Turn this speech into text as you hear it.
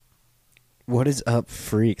What is up,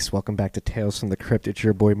 freaks? Welcome back to Tales from the Crypt. It's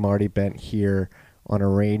your boy Marty Bent here on a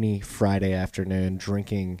rainy Friday afternoon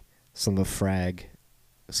drinking some Lafrag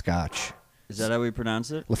scotch. Is that how we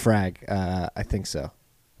pronounce it? Lafrag, I think so.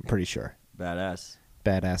 I'm pretty sure. Badass.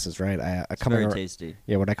 Badass is right. It's very tasty.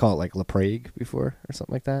 Yeah, would I call it like Laprague before or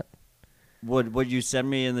something like that? What you sent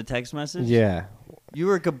me in the text message? Yeah. You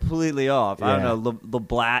were completely off. Yeah. I don't know, Le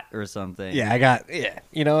Blat or something. Yeah,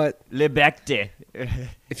 you know what? Le Becte.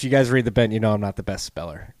 If you guys read the Bent, you know I'm not the best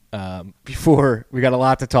speller. Before, we got a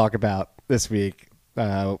lot to talk about this week.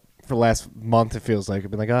 For the last month, it feels like. I've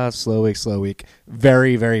been like, slow week.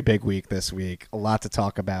 Very, very big week this week. A lot to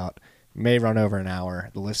talk about. May run over an hour.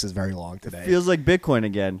 The list is very long today. Feels like Bitcoin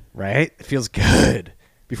again. Right? It feels good.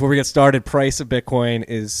 Before we get started, price of Bitcoin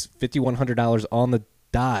is $5,100 on the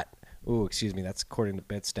dot. Oh, excuse me. That's according to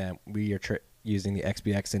Bitstamp. We are using the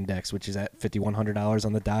XBX index, which is at $5,100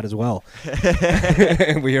 on the dot as well.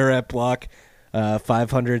 We are at block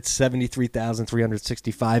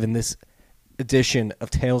 573,365, and this edition of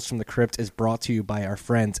Tales from the Crypt is brought to you by our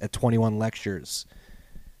friends at 21 Lectures.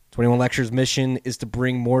 21 Lectures' mission is to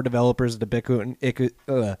bring more developers to the Bitcoin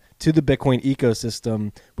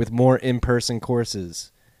ecosystem with more in-person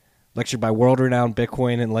courses. Lectured by world-renowned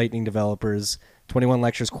Bitcoin and Lightning developers, 21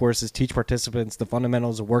 Lectures courses teach participants the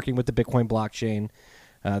fundamentals of working with the Bitcoin blockchain.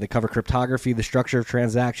 They cover cryptography, the structure of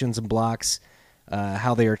transactions and blocks,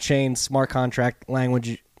 how they are chained, smart contract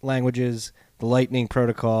languages, the Lightning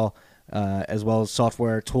protocol, as well as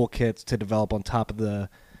software toolkits to develop on top of the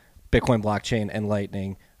Bitcoin blockchain and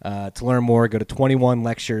Lightning. To learn more, go to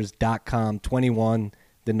 21lectures.com, 21,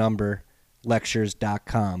 the number,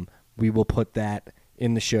 lectures.com. We will put that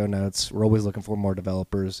in the show notes. We're always looking for more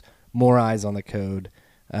developers, more eyes on the code.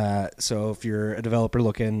 So if you're a developer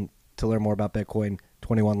looking to learn more about Bitcoin,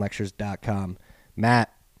 21lectures.com.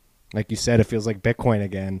 Matt, like you said, it feels like Bitcoin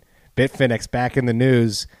again. Bitfinex back in the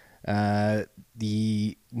news.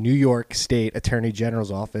 The New York State Attorney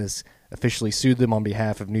General's office officially sued them on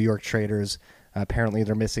behalf of New York traders. Apparently,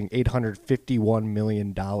 they're missing $851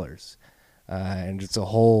 million. And it's a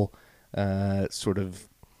whole sort of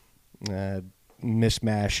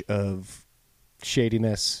mishmash of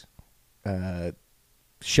shadiness,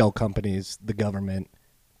 shell companies, the government.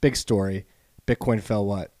 Big story. Bitcoin fell,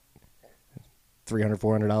 what, $300,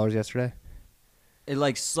 $400 yesterday? It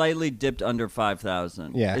like slightly dipped under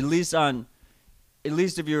 5,000. Yeah. At least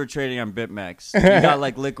if you were trading on BitMEX, you got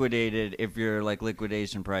like liquidated if your like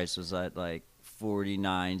liquidation price was at like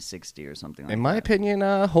 49.60 or something like that. In my opinion,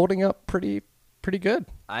 holding up pretty good.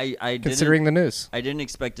 I considering the news. I didn't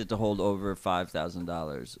expect it to hold over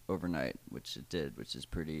 $5,000 overnight, which it did, which is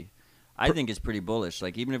pretty. I think it's pretty bullish.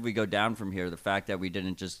 Like even if we go down from here, the fact that we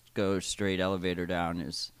didn't just go straight elevator down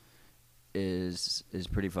is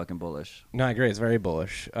pretty fucking bullish. No, I agree. It's very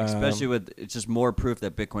bullish, especially with it's just more proof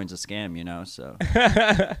that Bitcoin's a scam, you know. So.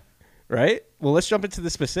 Right? Well, let's jump into the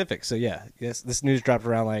specifics. So, yes, this news dropped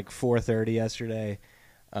around like 4:30 yesterday.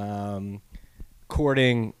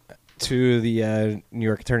 According to the New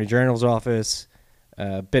York Attorney General's office,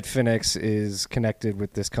 Bitfinex is connected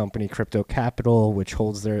with this company, Crypto Capital, which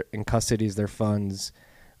holds in custodies their funds.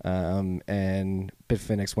 And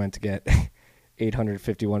Bitfinex went to get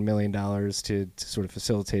 $851 million to sort of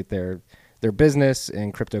facilitate their business,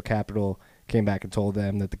 and Crypto Capital came back and told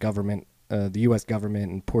them that the government, the U.S.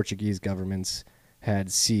 government and Portuguese governments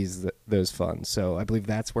had seized those funds. So I believe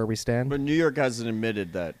that's where we stand. But New York hasn't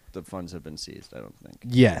admitted that the funds have been seized, I don't think.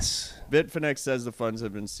 Yes. Bitfinex says the funds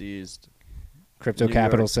have been seized. Crypto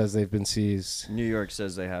Capital says they've been seized. New York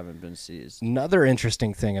says they haven't been seized. Another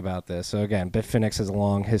interesting thing about this, so again, Bitfinex has a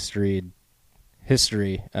long history in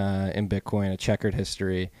Bitcoin, a checkered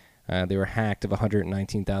history. They were hacked of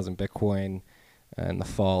 119,000 Bitcoin in the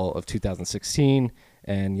fall of 2016.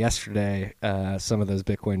 And yesterday, some of those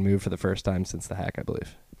Bitcoin moved for the first time since the hack, I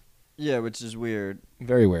believe. Yeah, which is weird.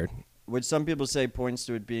 Very weird. Which some people say points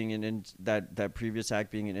to it being that previous hack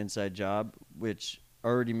being an inside job, which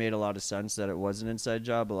already made a lot of sense that it was an inside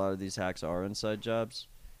job. A lot of these hacks are inside jobs.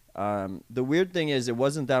 The weird thing is it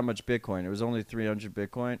wasn't that much Bitcoin. It was only 300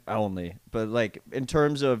 Bitcoin. But like in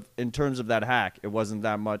terms of that hack, it wasn't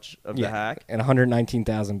that much of the hack. And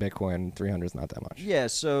 119,000 Bitcoin, 300 is not that much. Yeah,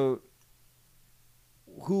 so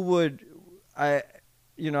who would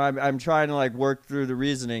I'm trying to like work through the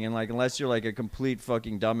reasoning, and like unless you're like a complete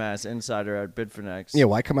fucking dumbass insider at Bitfinex. Yeah,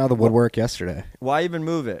 why come out of the woodwork yesterday? Why even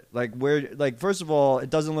move it? Like first of all,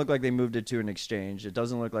 it doesn't look like they moved it to an exchange. It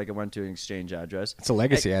doesn't look like it went to an exchange address. It's a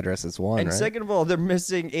legacy address. It's one, and right? second of all, they're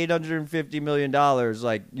missing $850 million.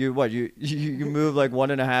 Like you move like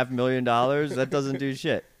 $1.5 million? That doesn't do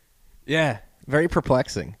shit. Yeah, very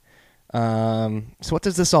perplexing. So what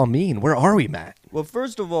does this all mean? Where are we, Matt? Well,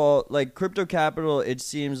 first of all, like crypto capital, it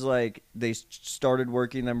seems like they started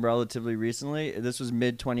working them relatively recently. This was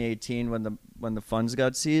mid 2018 when the funds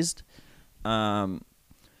got seized. Bitfinex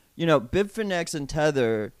and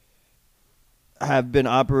Tether have been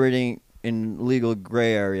operating in legal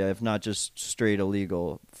gray area, if not just straight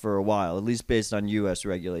illegal, for a while, at least based on U.S.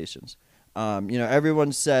 regulations.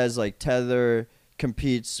 Everyone says like Tether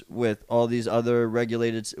competes with all these other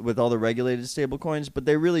with all the regulated stable coins, but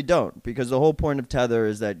they really don't, because the whole point of Tether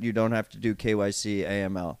is that you don't have to do KYC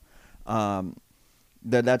AML.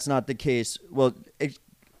 That's not the case. Well,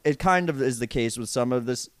 it kind of is the case with some of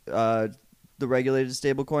this the regulated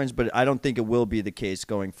stable coins, but I don't think it will be the case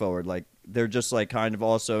going forward. Like they're just like kind of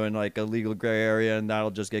also in like a legal gray area, and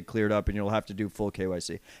that'll just get cleared up and you'll have to do full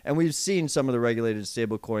KYC. And we've seen some of the regulated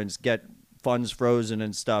stable coins get funds frozen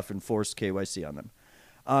and stuff and forced KYC on them.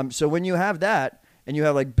 So when you have that and you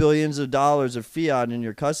have like billions of dollars of fiat in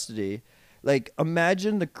your custody, like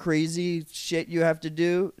imagine the crazy shit you have to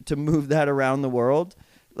do to move that around the world,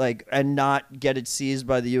 like, and not get it seized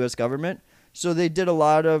by the US government. So they did a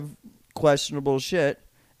lot of questionable shit,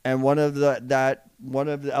 and one of the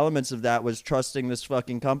elements of that was trusting this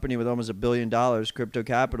fucking company with almost $1 billion crypto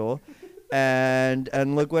capital, and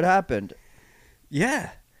look what happened. Yeah.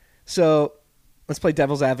 So let's play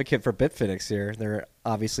devil's advocate for Bitfinex here. They're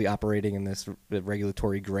obviously operating in this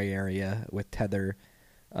regulatory gray area with Tether,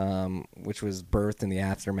 which was birthed in the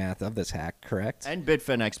aftermath of this hack, correct? And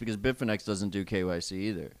Bitfinex, because Bitfinex doesn't do KYC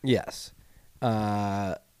either. Yes.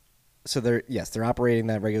 So they're operating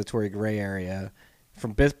that regulatory gray area.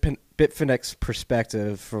 From Bitfinex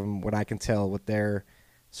perspective, from what I can tell, what their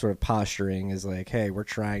sort of posturing is like, hey, we're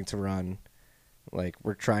trying to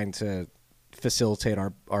facilitate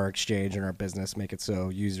our exchange and our business, make it so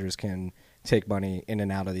users can take money in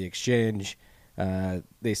and out of the exchange.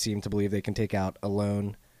 They seem to believe they can take out a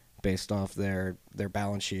loan based off their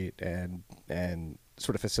balance sheet and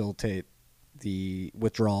sort of facilitate the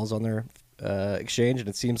withdrawals on their exchange, and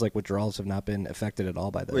it seems like withdrawals have not been affected at all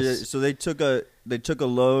by this. Well, yeah, so they took a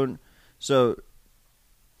loan. So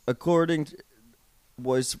from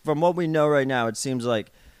what we know right now, it seems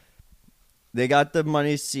like they got the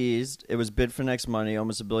money seized. It was Bitfinex money,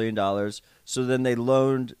 almost $1 billion. So then they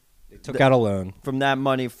took out a loan from that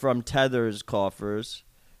money from Tether's coffers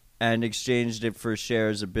and exchanged it for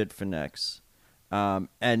shares of Bitfinex.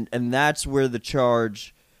 And that's where the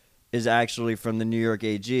charge is actually from the New York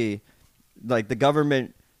AG. Like the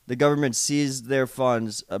government seized their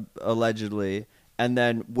funds allegedly, and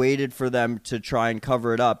then waited for them to try and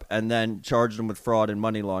cover it up, and then charged them with fraud and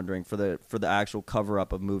money laundering for the actual cover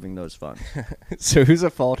up of moving those funds. So who's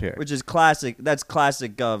at fault here? Which is classic. That's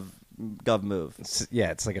classic gov move.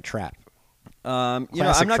 It's like a trap. I'm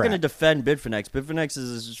not going to defend Bitfinex. Bitfinex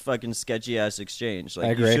is this fucking sketchy ass exchange. Like, I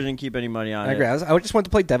agree. You shouldn't keep any money on I agree. it. I just want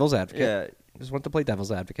to play devil's advocate. Yeah. Just want to play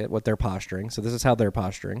devil's advocate, what they're posturing. So this is how they're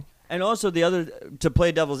posturing. And also to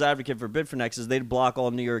play devil's advocate for Bitfinex is they'd block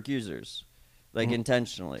all New York users, like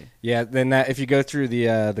intentionally. Yeah. Then if you go through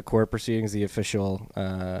the court proceedings, the official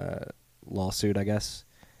lawsuit, I guess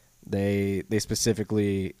they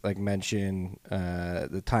specifically like mention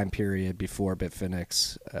the time period before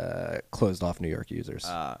Bitfinex closed off New York users.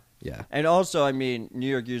 Yeah. And also, I mean, New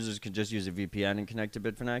York users could just use a VPN and connect to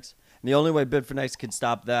Bitfinex. And the only way Bitfinex could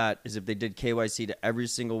stop that is if they did KYC to every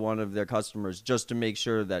single one of their customers just to make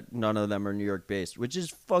sure that none of them are New York based, which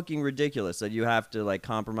is fucking ridiculous that you have to like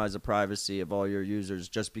compromise the privacy of all your users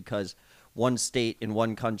just because one state in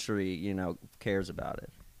one country, cares about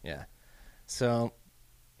it. Yeah. So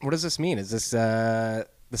what does this mean? Is this the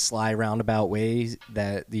sly roundabout way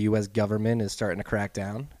that the U.S. government is starting to crack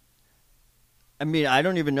down? I mean, I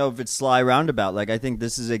don't even know if it's sly roundabout. Like, I think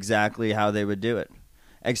this is exactly how they would do it,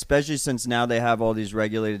 especially since now they have all these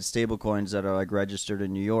regulated stablecoins that are like registered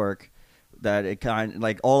in New York. That it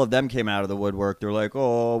like all of them came out of the woodwork. They're like,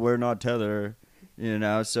 oh, we're not Tether,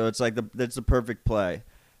 So it's like that's the perfect play,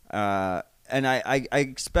 and I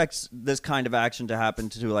expect this kind of action to happen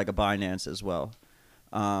to like a Binance as well.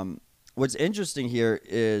 What's interesting here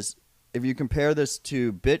is if you compare this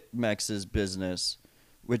to BitMEX's business,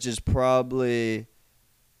 which is probably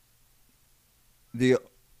the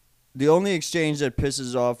only exchange that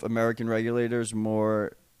pisses off American regulators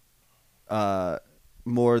more than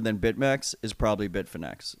BitMEX is probably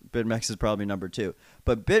Bitfinex. BitMEX is probably number 2.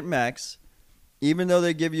 But BitMEX, even though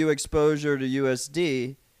they give you exposure to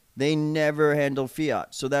USD, they never handle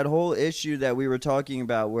fiat. So that whole issue that we were talking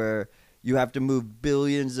about where you have to move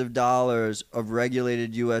billions of dollars of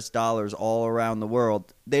regulated US dollars all around the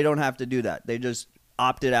world, they don't have to do that. They just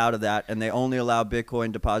opted out of that, and they only allow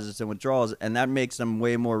Bitcoin deposits and withdrawals, and that makes them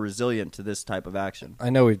way more resilient to this type of action. I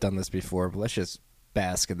know we've done this before, but let's just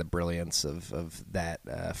bask in the brilliance of that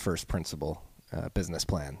first principle business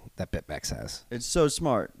plan that BitMEX has. It's so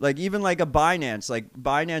smart. Like even like a Binance,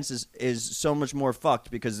 is so much more fucked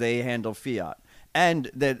because they handle fiat, and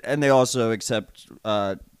they also accept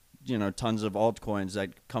tons of altcoins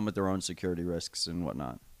that come with their own security risks and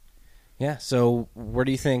whatnot. Yeah. So where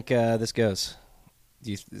do you think this goes?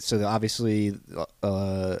 Obviously,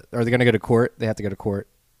 are they going to go to court? They have to go to court,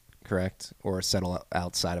 correct, or settle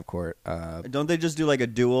outside of court? Don't they just do like a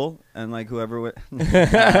duel and like whoever?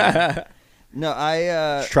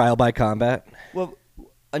 No, trial by combat. Well,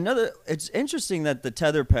 it's interesting that the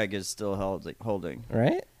Tether peg is still holding.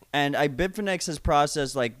 Right. And Bitfinex has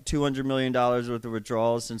processed like $200 million worth of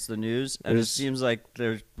withdrawals since the news, and it seems like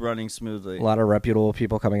they're running smoothly. A lot of reputable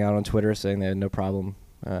people coming out on Twitter saying they had no problem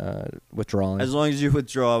withdrawing. As long as you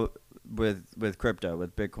withdraw with crypto,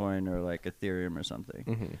 with Bitcoin or like Ethereum or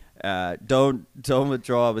something. Mm-hmm. Don't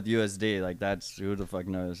withdraw with USD. Like that's who the fuck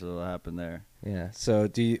knows what'll happen there. Yeah. So how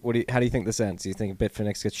do you think this ends? Do you think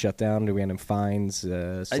Bitfinex gets shut down? Do we end in fines,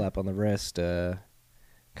 slap on the wrist,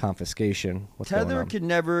 confiscation? What's going Tether on? could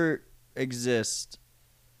never exist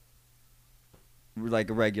like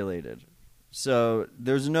regulated. So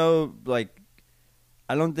there's no like,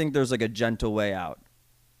 I don't think there's like a gentle way out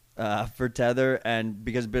for Tether, and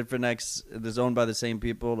because Bitfinex is owned by the same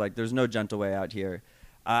people, like there's no gentle way out here.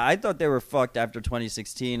 I thought they were fucked after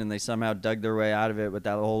 2016, and they somehow dug their way out of it with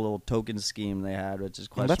that whole little token scheme they had, which is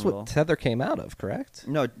questionable. Well, that's what Tether came out of, correct?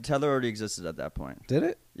 No, Tether already existed at that point. Did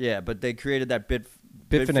it? Yeah, but they created that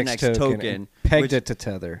Bitfinex token and pegged it to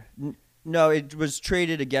Tether. No, it was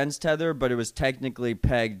traded against Tether, but it was technically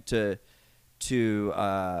pegged to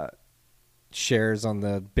shares on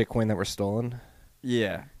the Bitcoin that were stolen.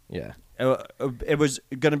 Yeah. Yeah. It was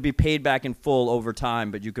going to be paid back in full over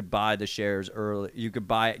time, but you could buy the shares early. You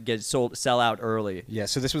could sell out early. Yeah,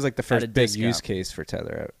 so this was like the first big use case for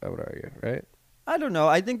Tether, I would argue, right? I don't know.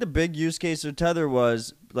 I think the big use case of Tether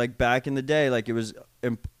was like back in the day, like it was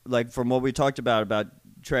like from what we talked about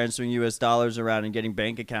transferring US dollars around and getting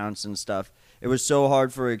bank accounts and stuff. It was so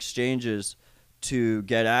hard for exchanges to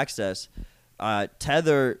get access.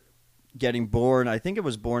 Tether getting born, I think it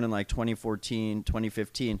was born in like 2014,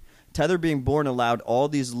 2015. Tether being born allowed all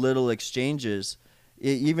these little exchanges,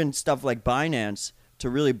 even stuff like Binance, to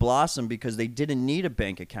really blossom because they didn't need a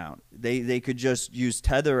bank account. They could just use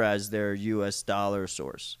Tether as their US dollar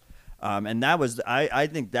source. And that was, I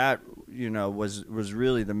think that, was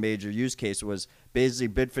really the major use case, was basically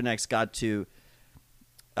Bitfinex got to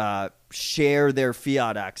share their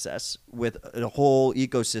fiat access with a whole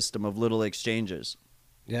ecosystem of little exchanges.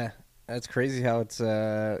 Yeah. That's crazy how it's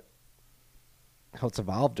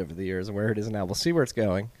evolved over the years and where it is now. We'll see where it's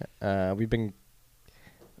going. We've been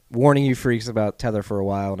warning you freaks about Tether for a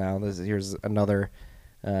while now. Here's another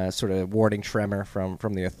sort of warning tremor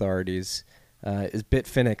from the authorities. Is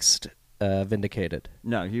Bitfinex vindicated?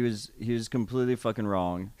 No, he was completely fucking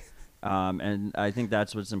wrong, and I think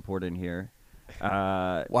that's what's important here.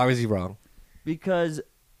 Why was he wrong? Because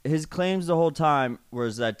his claims the whole time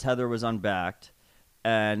was that Tether was unbacked,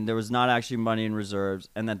 and there was not actually money in reserves,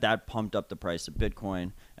 and that pumped up the price of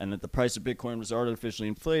Bitcoin, and that the price of Bitcoin was artificially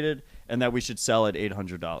inflated, and that we should sell at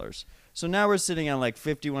 $800. So now we're sitting at like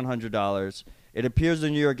 $5,100. It appears the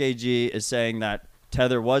New York AG is saying that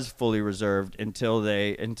Tether was fully reserved until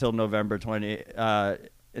November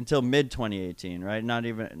until mid 2018, right?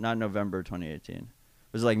 Not November 2018.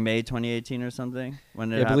 It was like May 2018 or something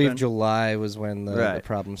when it happened. I believe July was when the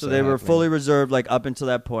problem started. So they were fully reserved like up until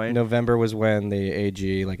that point. November was when the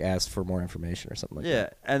AG like asked for more information or something like that. Yeah,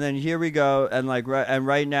 and then here we go, and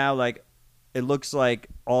right now like it looks like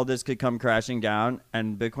all this could come crashing down,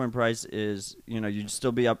 and Bitcoin price is you'd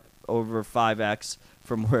still be up over 5x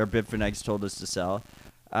from where Bitfinex told us to sell.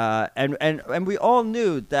 And we all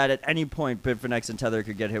knew that at any point Bitfinex and Tether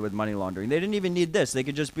could get hit with money laundering. They didn't even need this. They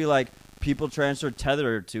could just be like, people transfer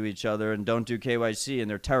Tether to each other and don't do KYC, and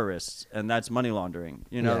they're terrorists, and that's money laundering.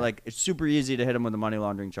 Like it's super easy to hit them with a money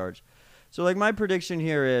laundering charge. So like my prediction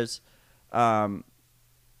here is the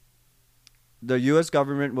U.S.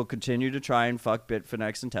 government will continue to try and fuck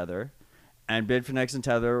Bitfinex and Tether, and Bitfinex and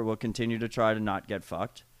Tether will continue to try to not get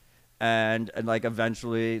fucked, and like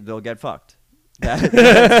eventually they'll get fucked.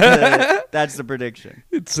 That's the prediction.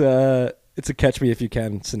 It's a catch me if you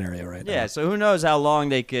can scenario right now. Yeah, so who knows how long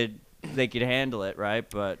they could handle it, right?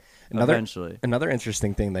 But eventually. Another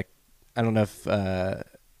interesting thing that I don't know if I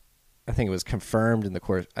think it was confirmed in the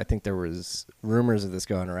court. I think there was rumors of this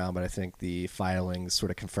going around, but I think the filings sort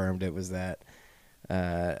of confirmed it, was that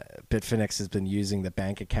Bitfinex has been using the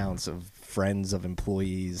bank accounts of friends of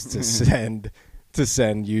employees to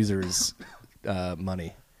send users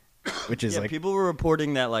money, which is Yeah, like people were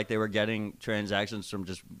reporting that like they were getting transactions from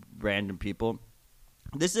just random people.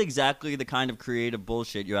 This is exactly the kind of creative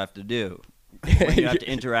bullshit you have to do when you have to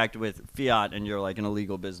interact with fiat and you're like an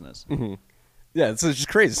illegal business. yeah, so it's just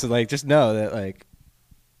crazy. So like, just know that like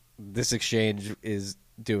this exchange is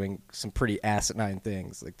doing some pretty asinine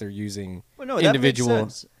things. Like they're using Well, no, individual. that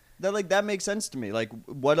makes sense. That makes sense to me. Like,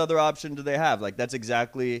 what other option do they have? Like, that's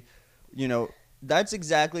exactly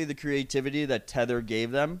the creativity that Tether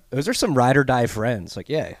gave them. Those are some ride or die friends. Like,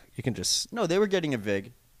 yeah, you can just. No, they were getting a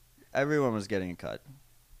vig. Everyone was getting a cut.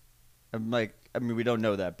 We don't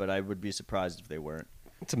know that, but I would be surprised if they weren't.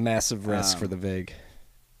 It's a massive risk for the VIG.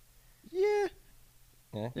 Yeah.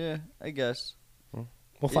 Yeah. Yeah, I guess.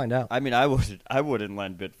 We'll find out. I mean, I wouldn't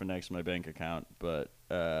lend Bitfinex my bank account, but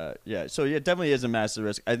yeah. So yeah, it definitely is a massive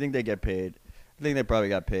risk. I think they get paid. I think they probably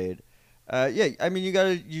got paid. Yeah, I mean,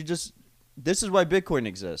 this is why Bitcoin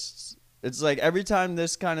exists. It's like every time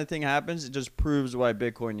this kind of thing happens, it just proves why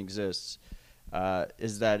Bitcoin exists.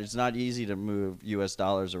 Is that it's not easy to move U.S.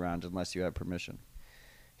 dollars around unless you have permission.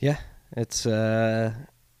 Yeah, it's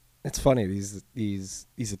funny. These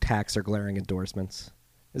attacks are glaring endorsements.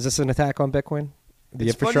 Is this an attack on Bitcoin? The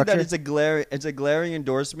It's funny infrastructure? that it's a glaring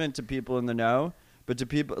endorsement to people in the know, but to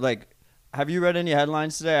people like, have you read any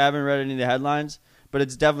headlines today? I haven't read any of the headlines, but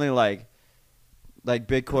it's definitely like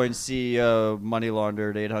Bitcoin CEO money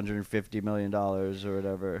laundered $850 million or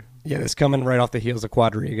whatever. Yeah, this coming right off the heels of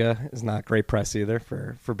Quadriga is not great press either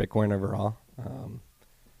for Bitcoin overall.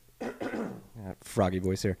 Froggy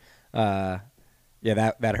voice here. Yeah,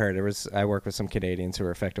 that hurt. I work with some Canadians who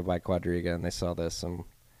were affected by Quadriga, and they saw this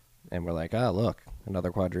and we're like, oh, look,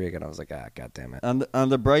 another Quadriga. And I was like, God damn it. On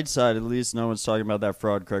the bright side, at least no one's talking about that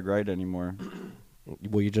fraud Craig Wright anymore.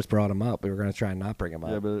 Well, you just brought him up. We were going to try and not bring him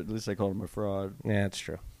up. Yeah, but at least I called him a fraud. Yeah, it's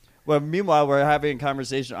true. Well, meanwhile, we're having a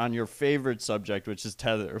conversation on your favorite subject, which is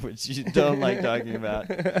Tether, which you don't like talking about.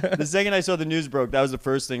 The second I saw the news broke, that was the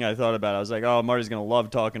first thing I thought about. I was like, oh, Marty's going to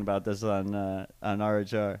love talking about this on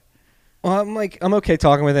RHR. Well, I'm okay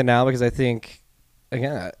talking with it now because I think,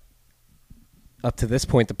 again, up to this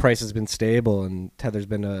point, the price has been stable and Tether's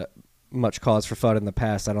been a much cause for FUD in the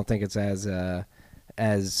past. I don't think it's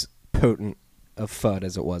as potent of FUD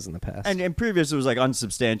as it was in the past. And previous, it was like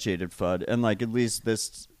unsubstantiated FUD, and like at least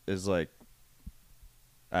this is like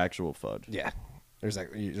actual FUD. Yeah, there's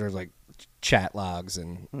like chat logs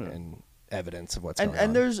and evidence of what's going on.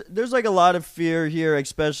 And there's like a lot of fear here,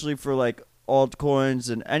 especially for like altcoins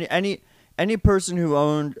and any person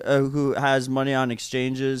who has money on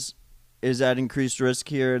exchanges is at increased risk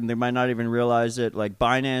here, and they might not even realize it. Like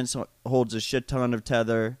Binance holds a shit ton of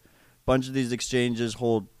Tether. A bunch of these exchanges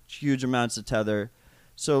hold huge amounts of Tether.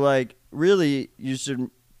 So like really you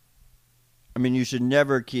should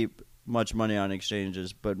never keep much money on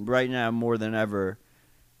exchanges, but right now more than ever,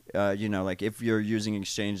 like if you're using an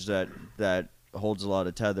exchange that holds a lot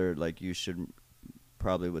of Tether, like you should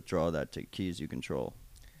probably withdraw that to keys you control.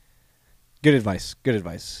 Good advice.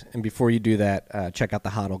 And before you do that, check out the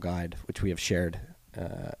HODL guide, which we have shared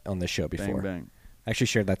on this show before. Bang, bang. I actually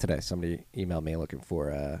shared that today. Somebody emailed me looking for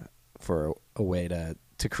a way to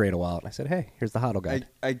create a wallet. And I said, hey, here's the HODL guide.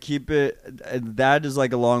 I keep it. That is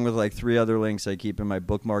like along with like 3 other links I keep in my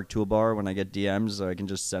bookmark toolbar when I get DMs, so I can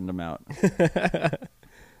just send them out.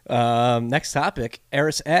 Next topic: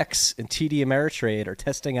 ErisX and TD Ameritrade are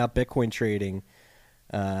testing out Bitcoin trading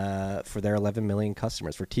for their 11 million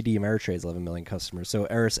customers, for TD Ameritrade's 11 million customers. So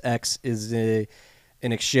ErisX is an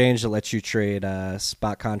exchange that lets you trade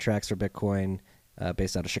spot contracts for Bitcoin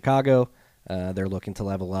based out of Chicago. They're looking to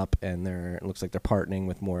level up, and it looks like they're partnering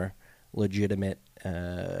with more legitimate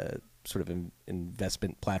sort of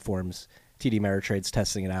investment platforms. TD Ameritrade's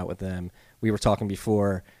testing it out with them. We were talking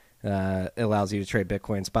before. It allows you to trade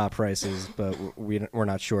Bitcoin spot prices, but we're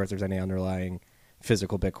not sure if there's any underlying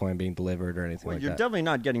physical Bitcoin being delivered or anything like You're that. definitely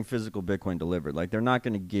not getting physical Bitcoin delivered. Like they're not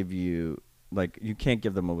going to give you, like you can't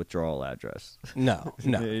give them a withdrawal address. No,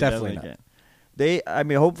 You definitely not. Can't.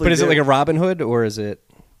 Hopefully. But is it like a Robinhood or is it?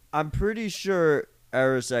 I'm pretty sure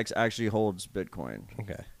ErisX actually holds Bitcoin.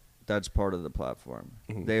 Okay. That's part of the platform.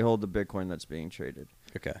 Mhm. They hold the Bitcoin that's being traded.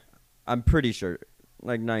 Okay. I'm pretty sure,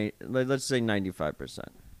 let's say 95%.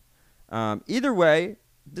 Either way,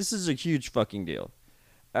 this is a huge fucking deal.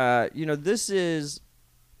 This is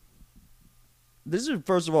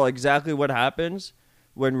first of all exactly what happens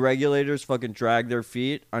when regulators fucking drag their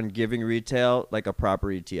feet on giving retail like a proper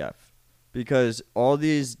ETF, because all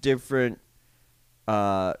these different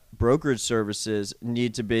brokerage services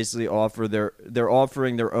need to basically they're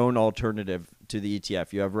offering their own alternative to the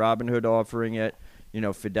ETF. You have Robinhood offering it.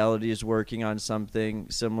 Fidelity is working on something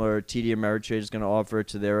similar. TD Ameritrade is going to offer it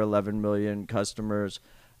to their 11 million customers.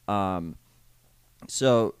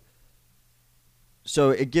 So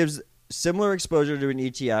it gives similar exposure to an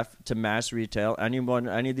ETF to mass retail. Any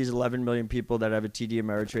of these 11 million people that have a TD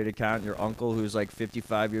Ameritrade account, your uncle who's like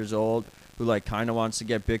 55 years old, who like kind of wants to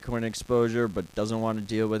get Bitcoin exposure but doesn't want to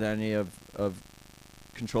deal with any of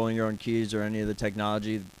controlling your own keys or any of the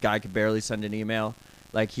technology. The guy could barely send an email.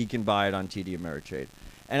 Like, he can buy it on TD Ameritrade.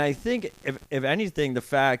 And I think, if anything, the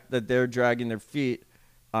fact that they're dragging their feet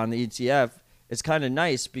on the ETF is kind of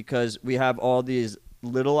nice, because we have all these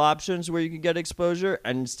little options where you can get exposure,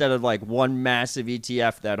 and instead of like one massive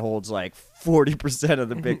ETF that holds like 40% of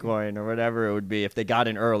the Bitcoin or whatever it would be if they got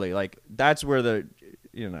in early, like that's where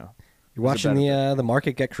you're watching the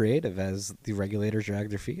market get creative as the regulators drag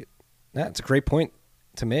their feet. That's a great point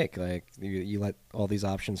to make. Like, you let all these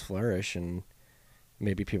options flourish, and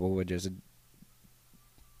maybe people would just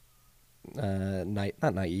not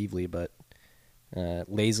naively, but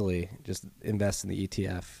lazily just invest in the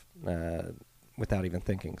ETF without even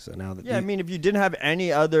thinking. So now that if you didn't have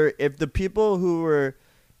if the people who were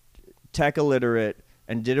tech illiterate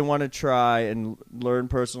and didn't want to try and learn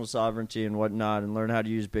personal sovereignty and whatnot and learn how to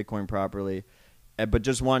use Bitcoin properly, but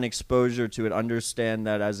just want exposure to it, understand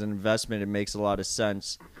that as an investment it makes a lot of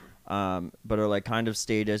sense, but are like kind of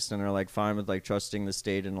statist and are like fine with like trusting the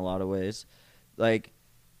state in a lot of ways. Like,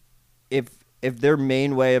 if their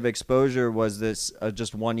main way of exposure was this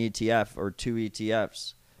just one ETF or two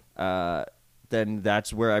ETFs, then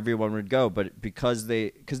that's where everyone would go. But because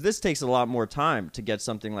this takes a lot more time to get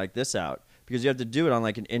something like this out, because you have to do it on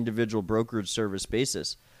like an individual brokerage service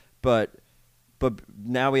basis. But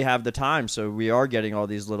now we have the time, so we are getting all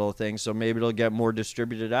these little things. So maybe it'll get more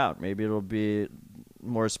distributed out. Maybe it'll be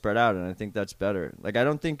more spread out, and I think that's better. Like, I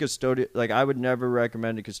don't think I would never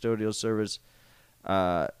recommend a custodial service,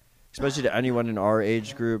 especially to anyone in our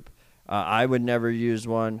age group. I would never use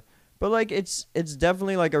one. But like, it's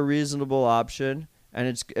definitely like a reasonable option, and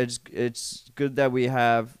it's good that we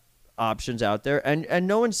have options out there. And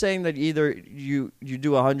no one's saying that either you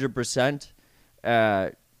do 100%,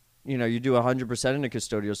 you do 100% in a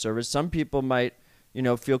custodial service. Some people might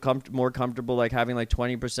feel more comfortable like having like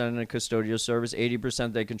 20% in a custodial service,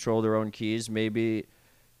 80% they control their own keys. Maybe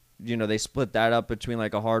they split that up between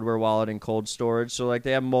like a hardware wallet and cold storage. So like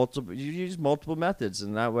they have you use multiple methods,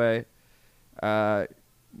 and that way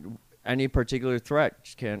any particular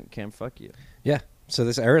threat can't fuck you. Yeah. So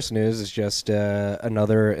this Eris news is just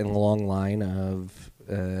another in the long line of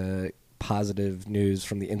positive news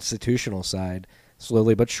from the institutional side.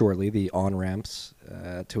 Slowly but surely, the on-ramps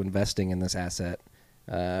to investing in this asset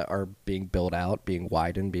are being built out, being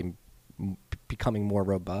widened, becoming more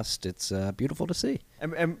robust. It's beautiful to see.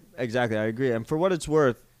 And exactly, I agree. And for what it's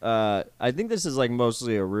worth, I think this is like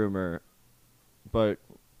mostly a rumor, but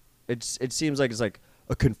it seems like it's like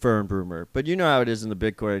a confirmed rumor. But you know how it is in the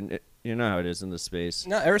Bitcoin. You know how it is in the space.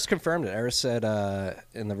 No, Eris confirmed it. Eris said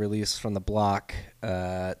in the release from the block,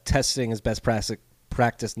 testing is best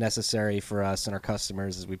practice necessary for us and our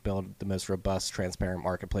customers as we build the most robust, transparent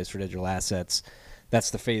marketplace for digital assets. That's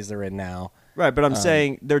the phase they're in now. Right, but I'm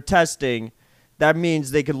saying they're testing. That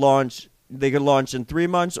means they could launch in 3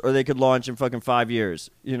 months, or they could launch in fucking 5 years.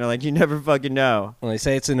 Like, you never fucking know. Well, they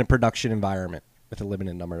say it's in a production environment with a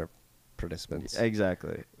limited number of participants.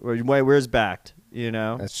 Exactly. Where's backed?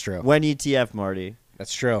 That's true. When ETF, Marty?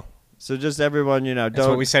 That's true. So just everyone, That's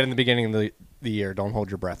what we said in the beginning of the year. Don't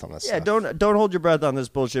hold your breath on this. Yeah, stuff. don't hold your breath on this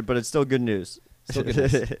bullshit. But it's still good news. Still good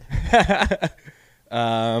news.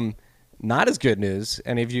 Not as good news.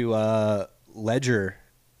 Any of you Ledger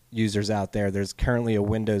users out there? There's currently a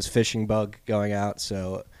Windows phishing bug going out.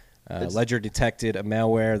 So Ledger detected a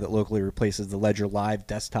malware that locally replaces the Ledger Live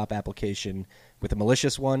desktop application with a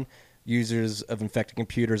malicious one. Users of infected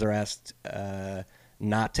computers are asked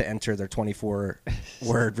not to enter their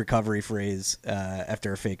 24-word recovery phrase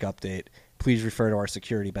after a fake update. Please refer to our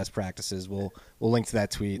security best practices. We'll link to that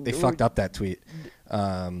tweet. They fucked up that tweet.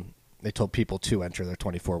 They told people to enter their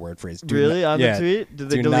 24-word phrase. The tweet? Did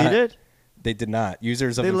they delete it? They did not.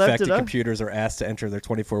 Users of infected computers are asked to enter their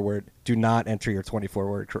 24-word. Do not enter your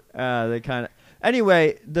 24-word. They kind of.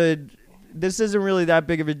 Anyway, this isn't really that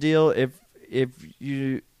big of a deal. If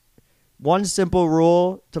you. One simple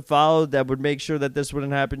rule to follow that would make sure that this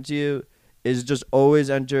wouldn't happen to you is just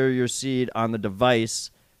always enter your seed on the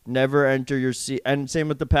device. Never enter your seed. And same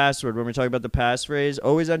with the password. When we talk about the passphrase,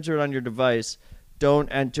 always enter it on your device. Don't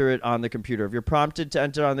enter it on the computer. If you're prompted to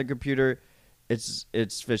enter on the computer, it's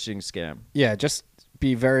phishing scam. Yeah, just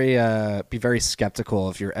be very skeptical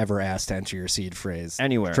if you're ever asked to enter your seed phrase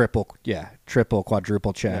Anywhere. Triple,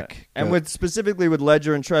 quadruple check. Yeah. And specifically with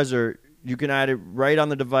Ledger and Trezor, you can add it right on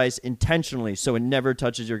the device intentionally, so it never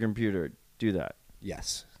touches your computer. Do that.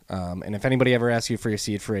 Yes. And if anybody ever asks you for your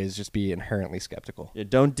seed phrase, just be inherently skeptical. Yeah,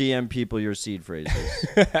 don't DM people your seed phrases.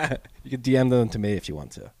 You can DM them to me if you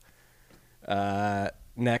want to.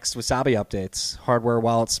 Next, Wasabi updates. Hardware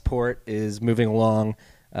wallet support is moving along.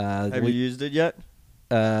 Have you used it yet?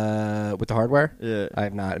 With the hardware? Yeah. I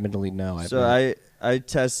have not. Admittedly, no. I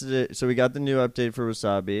tested it. So we got the new update for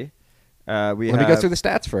Wasabi. Let me go through the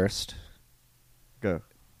stats first. Go.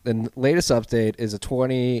 The latest update is a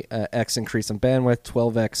 20x increase in bandwidth,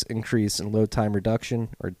 12x increase in load time reduction,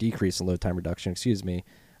 or decrease in load time reduction, excuse me.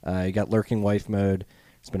 You got lurking wife mode.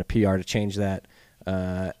 There's been a PR to change that.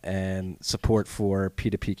 And support for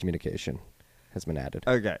P2P communication has been added.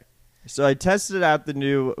 Okay. So I tested out the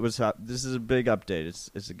new Wasabi. This is a big update.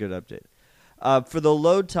 It's a good update. For the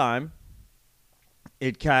load time,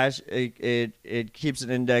 it keeps an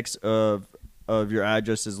index of your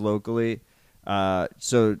addresses locally.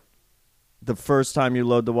 So the first time you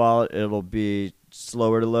load the wallet, it'll be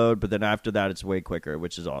slower to load, but then after that, it's way quicker,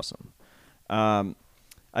 which is awesome.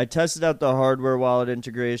 I tested out the hardware wallet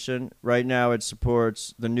integration. Right now, it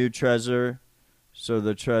supports the new Trezor, so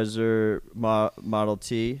the Trezor Model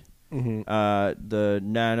T, the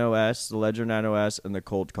Nano S, the Ledger Nano S, and the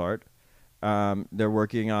Cold Card. They're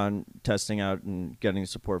working on testing out and getting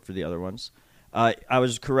support for the other ones. I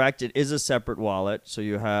was correct. It is a separate wallet, so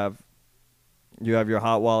you have your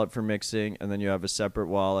hot wallet for mixing, and then you have a separate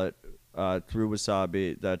wallet through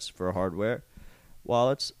Wasabi that's for hardware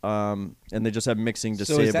wallets, and they just have mixing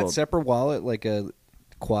disabled. So is that separate wallet like a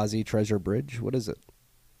quasi Trezor bridge? What is it?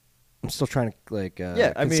 I'm still trying to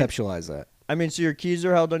conceptualize that. I mean, so your keys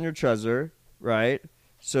are held on your Trezor, right?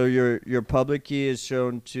 So your public key is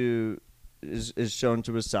shown to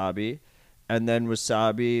Wasabi, and then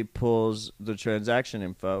Wasabi pulls the transaction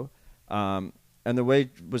info. And the way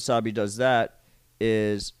Wasabi does that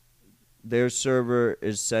is their server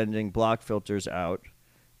is sending block filters out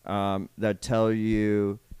that tell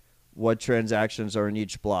you what transactions are in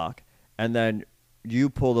each block. And then you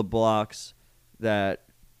pull the blocks that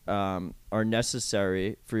are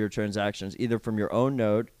necessary for your transactions, either from your own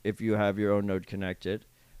node, if you have your own node connected.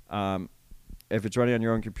 If it's running on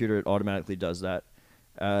your own computer, it automatically does that.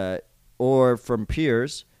 Or from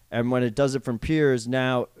peers. And when it does it from peers,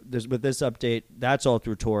 now with this update, that's all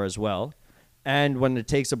through Tor as well. And when it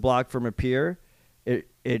takes a block from a peer, it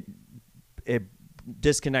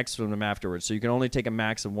disconnects from them afterwards. So you can only take a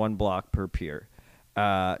max of one block per peer.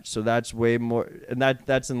 So that's way more, and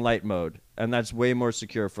that's in light mode, and that's way more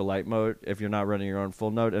secure for light mode if you're not running your own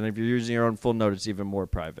full node. And if you're using your own full node, it's even more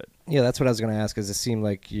private. Yeah, that's what I was going to ask. Because it seemed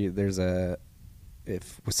like if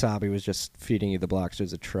Wasabi was just feeding you the blocks,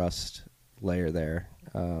 there's a trust layer there.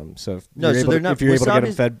 So if you're able to get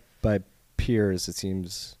them fed by peers, it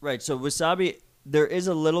seems right. So Wasabi, there is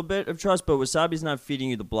a little bit of trust, but Wasabi's not feeding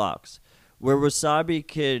you the blocks. Where Wasabi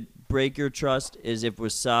could break your trust is if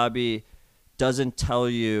Wasabi doesn't tell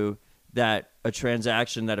you that a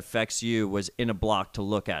transaction that affects you was in a block to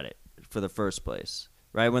look at it for the first place,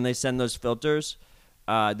 right? When they send those filters,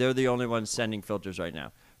 they're the only ones sending filters right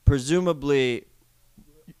now. Presumably,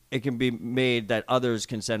 it can be made that others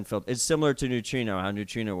can send filters. It's similar to Neutrino, how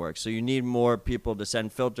Neutrino works. So you need more people to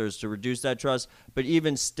send filters to reduce that trust. But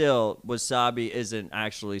even still, Wasabi isn't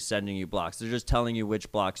actually sending you blocks. They're just telling you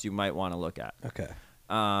which blocks you might want to look at. okay.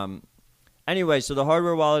 Anyway, so the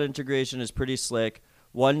hardware wallet integration is pretty slick.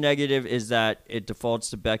 One negative is that it defaults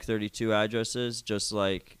to Bech32 addresses, just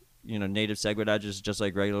like native SegWit addresses, just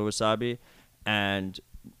like regular Wasabi. And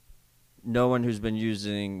no one who's been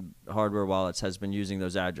using hardware wallets has been using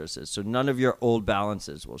those addresses. So none of your old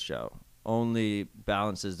balances will show. Only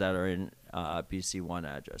balances that are in BC1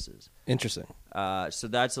 addresses. Interesting. So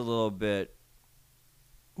that's a little bit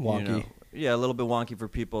wonky. A little bit wonky for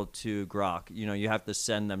people to grok. You have to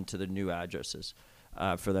send them to the new addresses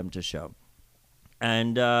for them to show.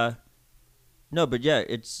 And no, but yeah,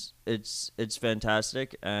 it's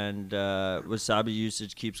fantastic, and Wasabi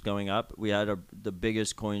usage keeps going up. We had the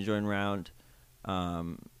biggest CoinJoin round,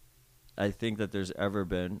 I think that there's ever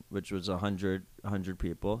been, which was 100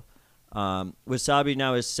 people. Wasabi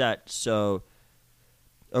now is set, so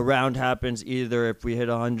a round happens either if we hit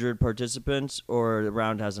 100 participants, or the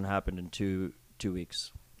round hasn't happened in 2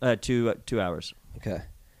 weeks, 2 hours. Okay.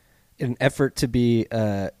 In an effort to be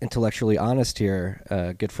intellectually honest here,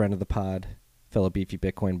 a good friend of the pod, fellow beefy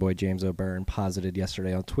Bitcoin boy James O'Byrne, posited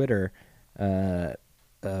yesterday on Twitter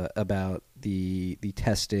about the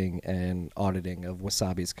testing and auditing of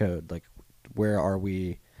Wasabi's code. Like, where are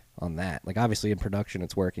we on that? Like, obviously in production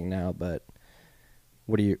it's working now, but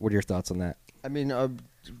what are your thoughts on that? I mean,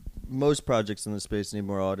 most projects in the space need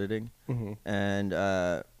more auditing, and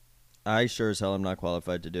I sure as hell am not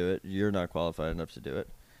qualified to do it. You're not qualified enough to do it.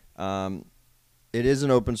 It is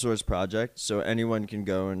an open source project, so anyone can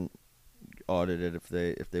go and audit it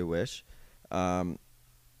if they wish. I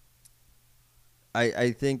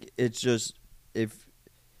think it's just if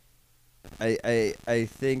I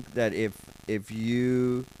think that if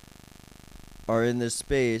you are in this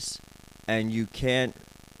space and you can't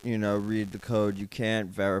read the code, you can't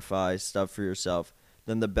verify stuff for yourself,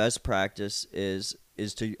 then the best practice is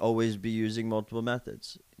to always be using multiple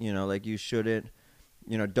methods. Like you shouldn't,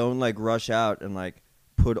 don't like rush out and like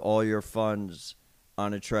put all your funds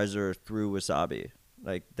on a Trezor through Wasabi.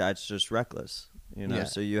 Like that's just reckless, Yeah.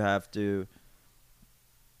 So you have to,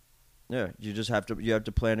 you have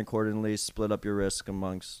to plan accordingly, split up your risk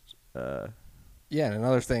amongst, Yeah, and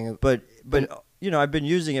another thing, but I've been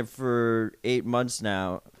using it for 8 months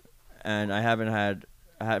now, and I haven't had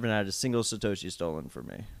a single Satoshi stolen from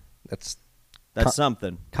me. that's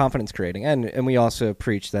Something. confidence creating, and we also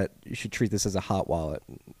preach that you should treat this as a hot wallet.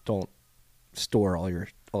 Don't store all your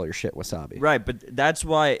shit Wasabi. Right, but that's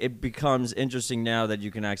why it becomes interesting now that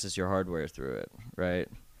you can access your hardware through it, right?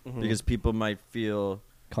 Because people might feel,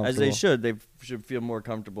 as they should feel more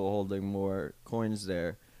comfortable holding more coins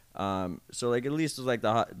there. So like at least with like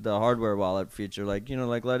the hardware wallet feature, like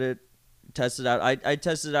like let it test it out. I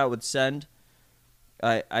tested it out with Send.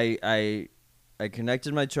 I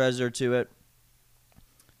connected my Trezor to it.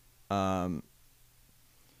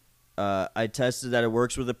 I tested that it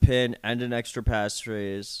works with a pin and an extra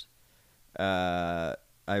passphrase. I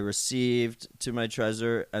received to my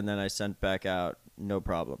Trezor and then I sent back out, no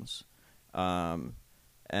problems.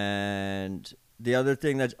 And the other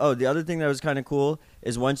thing that was kind of cool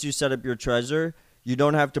is once you set up your Trezor, you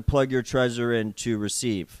don't have to plug your Trezor in to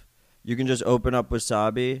receive. You can just open up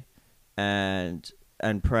Wasabi and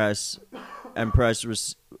press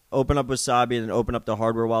open up Wasabi and then open up the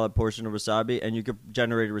hardware wallet portion of Wasabi, and you could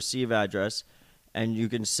generate a receive address, and you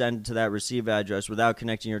can send to that receive address without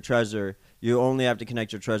connecting your Trezor. You only have to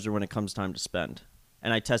connect your Trezor when it comes time to spend.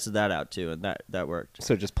 And I tested that out too, and that worked.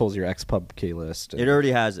 So it just pulls your XPub key list. It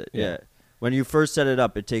already has it. Yeah. Yeah. When you first set it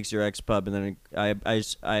up, it takes your XPub, and then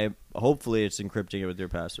I hopefully it's encrypting it with your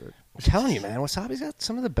password. I'm telling you, man, Wasabi's got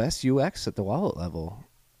some of the best UX at the wallet level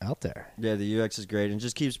out there. Yeah, the UX is great, and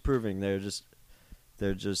just keeps proving. They're just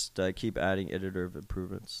keep adding iterative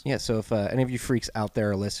improvements. Yeah, so if any of you freaks out there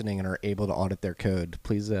are listening and are able to audit their code,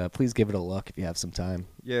 please give it a look if you have some time.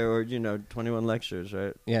 Yeah, or 21 lectures,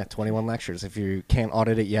 right? Yeah, 21 Lectures. If you can't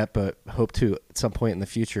audit it yet but hope to at some point in the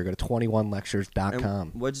future, go to 21lectures.com.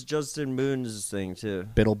 And what's Justin Moon's thing too?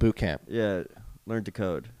 Biddle Bootcamp. Yeah, learn to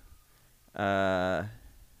code. And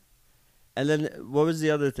then what was the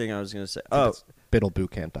other thing I was going to say? Oh,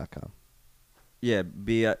 biddlebootcamp.com. yeah,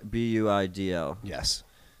 BUIDL. Yes.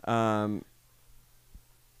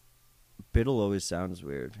 Biddle always sounds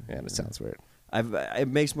weird. Yeah, it sounds weird. It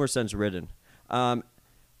makes more sense written. About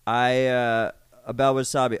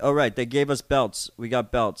Wasabi. Oh, right. They gave us belts. We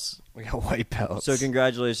got belts. We got white belts. So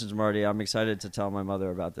congratulations, Marty. I'm excited to tell my mother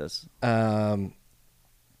about this.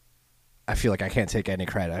 I feel like I can't take any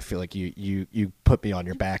credit. I feel like you put me on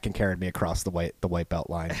your back and carried me across the white belt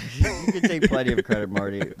line. You can take plenty of credit,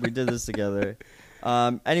 Marty. We did this together.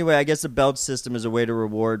 Anyway, I guess the belt system is a way to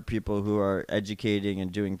reward people who are educating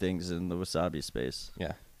and doing things in the Wasabi space.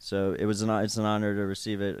 Yeah. So it's an honor to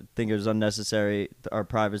receive it. I think it was unnecessary. Our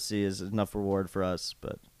privacy is enough reward for us,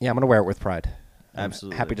 but Yeah, I'm gonna wear it with pride. I'm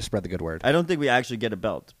Absolutely. happy to spread the good word. I don't think we actually get a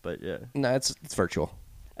belt, but yeah. No, it's virtual.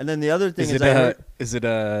 And then the other thing is, Is it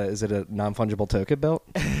a non-fungible token belt?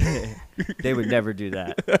 they would never do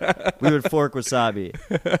that. We would fork Wasabi.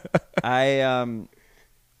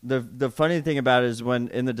 The funny thing about it is when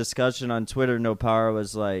in the discussion on Twitter, Nopara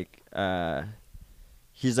was like,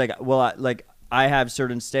 he's like, well, I have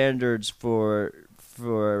certain standards for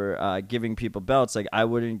giving people belts. Like I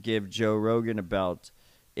wouldn't give Joe Rogan a belt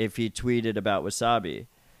if he tweeted about Wasabi.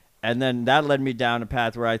 And then that led me down a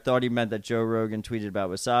path where I thought he meant that Joe Rogan tweeted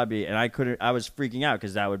about Wasabi, and I was freaking out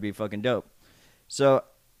because that would be fucking dope. So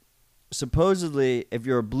supposedly, if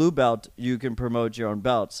you're a blue belt, you can promote your own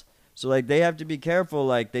belts. So like they have to be careful.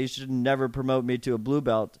 Like they should never promote me to a blue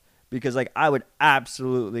belt because like I would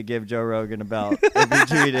absolutely give Joe Rogan a belt if he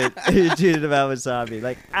tweeted about Wasabi.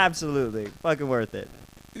 Like absolutely, fucking worth it.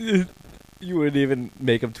 You wouldn't even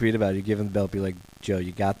make him tweet about it. You give him the belt, be like, Joe,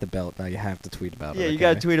 you got the belt. Now you have to tweet about it. Yeah, you okay?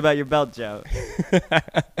 got to tweet about your belt, Joe.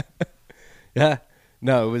 Yeah.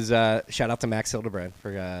 No, it was shout out to Max Hildebrand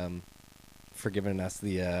for giving us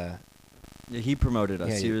the Yeah, he promoted us.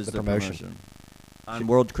 Yeah, he was the the promotion. on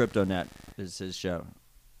World Crypto Net is his show.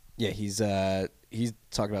 Yeah, he's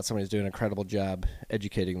talking about somebody who's doing an incredible job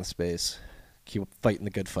educating the space. Keep fighting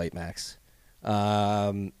the good fight, Max.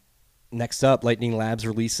 Next up, Lightning Labs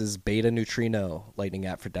releases Beta Neutrino Lightning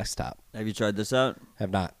app for desktop. Have you tried this out?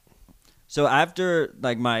 Have not. So after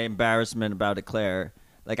like my embarrassment about Eclair,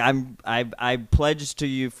 like I pledged to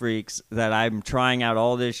you freaks that I'm trying out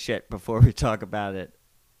all this shit before we talk about it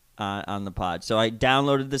on the pod. So I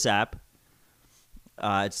downloaded this app.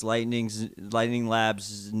 It's Lightning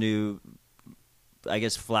Labs' new, I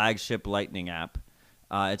guess, flagship Lightning app.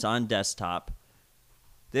 It's on desktop.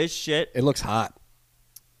 This shit, It looks hot.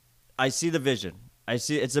 I see the vision. I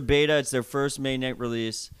see it's a beta. It's their first mainnet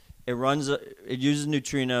release. It uses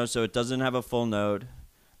Neutrino, so it doesn't have a full node.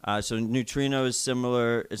 So Neutrino is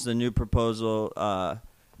similar. It's the new proposal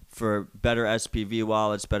for better SPV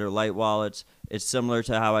wallets, better light wallets. It's similar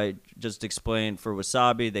to how I just explained for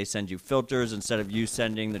Wasabi. They send you filters instead of you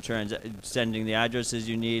sending the addresses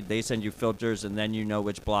you need. They send you filters, and then you know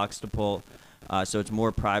which blocks to pull. So it's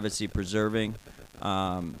more privacy preserving.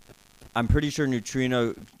 I'm pretty sure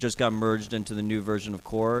Neutrino just got merged into the new version of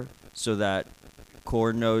Core, so that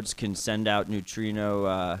Core nodes can send out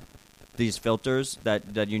Neutrino these filters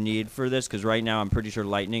that you need for this. Because right now I'm pretty sure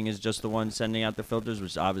Lightning is just the one sending out the filters,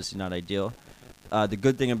 which is obviously not ideal. The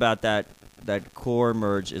good thing about that Core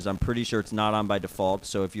merge is I'm pretty sure it's not on by default.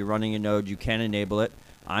 So if you're running a node, you can enable it.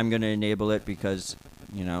 I'm going to enable it because,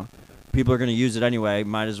 people are going to use it anyway.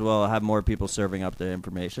 Might as well have more people serving up the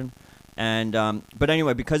information. And but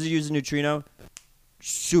anyway, because it uses Neutrino,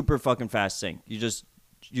 super fucking fast sync. You just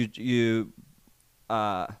you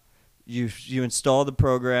install the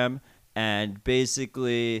program, and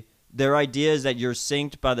basically their idea is that you're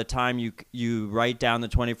synced by the time you write down the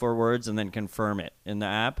 24 words and then confirm it in the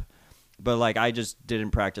app. But like I just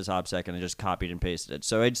didn't practice OPSEC and I just copied and pasted it.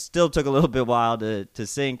 So it still took a little bit while to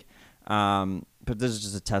sync. But this is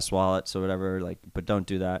just a test wallet, so whatever. But don't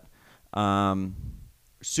do that.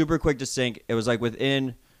 Super quick to sync. It was like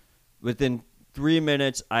within 3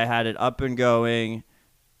 minutes, I had it up and going.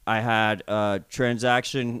 I had a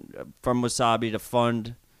transaction from Wasabi to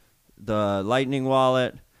fund the Lightning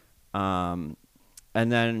wallet, and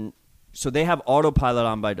then so they have autopilot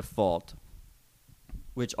on by default,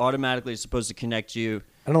 which automatically is supposed to connect you.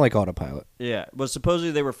 I don't like autopilot. Yeah, well,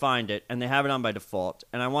 supposedly they refined it and they have it on by default,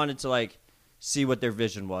 and I wanted to see what their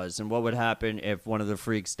vision was and what would happen if one of the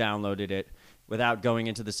freaks downloaded it without going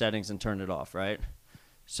into the settings and turned it off, right?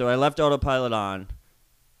 So I left autopilot on,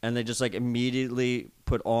 and they just immediately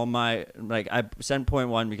put all my I sent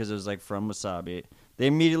 0.1 because it was from Wasabi. They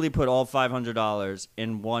immediately put all $500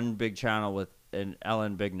 in one big channel with an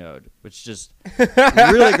LN big node, which just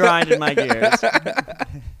really grinded my gears.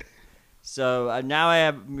 So now I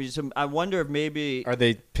have some. I wonder if maybe Are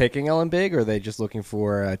they picking Ellen Big, or are they just looking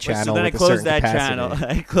for a channel? So then I with a closed certain that capacity?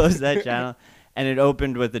 channel. I closed that channel, and it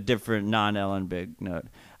opened with a different non-LN big node.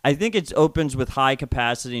 I think it opens with high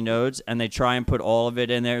capacity nodes, and they try and put all of it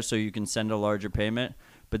in there so you can send a larger payment.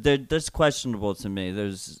 But that's questionable to me.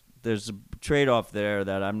 There's a trade-off there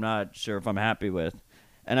that I'm not sure if I'm happy with,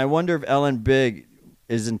 and I wonder if LN Big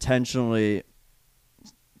is intentionally,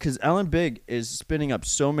 because LN Big is spinning up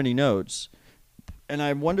so many nodes. And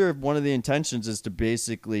I wonder if one of the intentions is to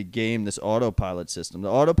basically game this autopilot system. The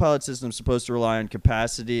autopilot system is supposed to rely on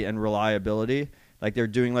capacity and reliability. They're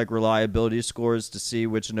doing reliability scores to see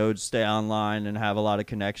which nodes stay online and have a lot of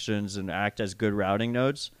connections and act as good routing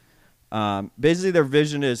nodes. Basically, their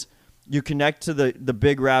vision is you connect to the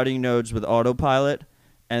big routing nodes with autopilot,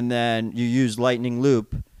 and then you use Lightning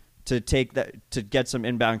Loop to get some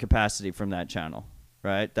inbound capacity from that channel.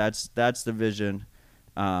 Right? That's the vision.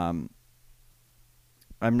 I'm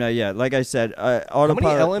not yet. Like I said, autopilot.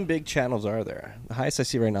 How many LN Big channels are there? The highest I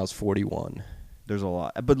see right now is 41. There's a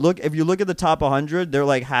lot. But if you look at the top 100, they're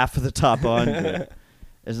half of the top 100.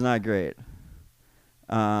 It's not great.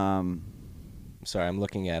 Sorry, I'm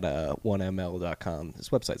looking at 1ml.com. This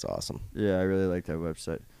website's awesome. Yeah, I really like that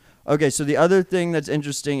website. Okay, so the other thing that's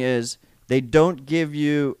interesting is they don't give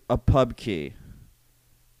you a pub key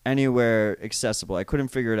anywhere accessible. I couldn't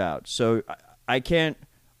figure it out. So I can't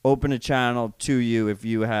open a channel to you if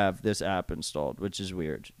you have this app installed, which is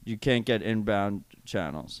weird. You can't get inbound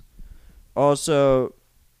channels. Also,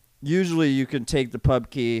 usually you can take the pub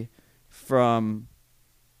key from...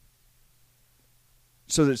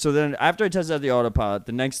 So then after I tested out the autopilot,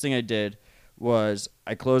 the next thing I did was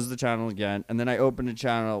I closed the channel again, and then I opened a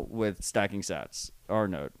channel with Stacking Sats, our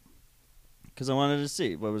node, because I wanted to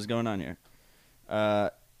see what was going on here.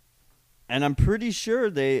 And I'm pretty sure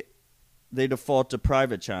they default to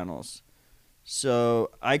private channels.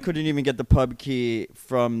 So I couldn't even get the pub key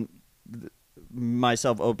from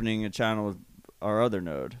myself opening a channel with our other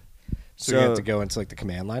node. So you have to go into like the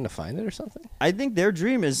command line to find it or something? I think their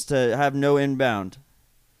dream is to have no inbound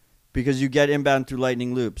because you get inbound through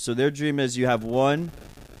Lightning Loop. So their dream is you have one,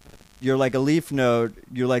 you're like a leaf node,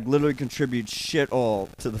 you like literally contribute shit all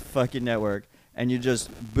to the fucking network, and you just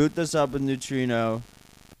boot this up with Neutrino.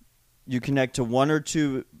 You connect to one or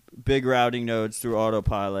two big routing nodes through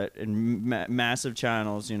autopilot and massive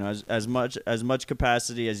channels, you know, as much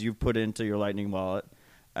capacity as you've put into your Lightning wallet.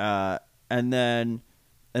 And then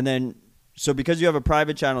so because you have a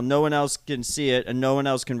private channel, no one else can see it and no one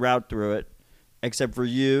else can route through it except for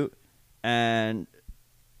you and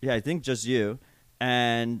I think just you.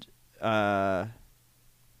 And then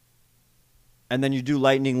you do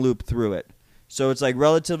Lightning Loop through it. So it's like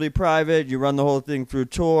relatively private. You run the whole thing through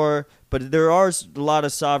Tor, but there are a lot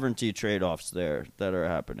of sovereignty trade-offs there that are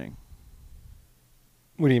happening.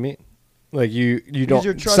 What do you mean? Like you Because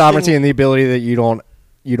you're don't trusting- sovereignty and the ability that you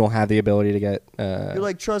don't have the ability to get. You're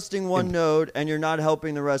like trusting one node, and you're not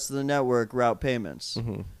helping the rest of the network route payments,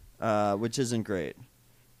 which isn't great.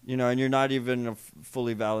 You know, and you're not even a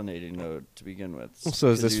fully validating node to begin with. So is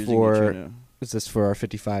 'cause this you're using for Neutrino. our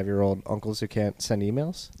 55-year-old uncles who can't send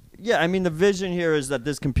emails? Yeah, I mean the vision here is that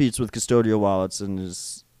this competes with custodial wallets and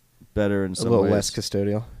is better in A some little ways. less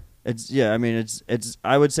custodial. I mean it's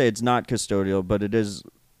I would say it's not custodial, but it is.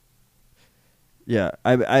 Yeah,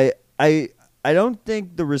 I don't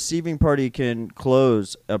think the receiving party can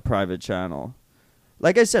close a private channel.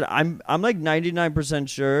 Like I said, I'm like 99%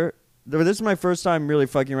 sure. This is my first time really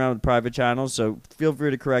fucking around with private channels, so feel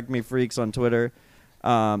free to correct me, freaks, on Twitter.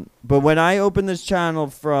 But when I opened this channel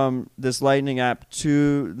from this Lightning app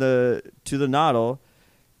to the Nodl,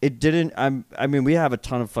 it didn't. I mean, we have a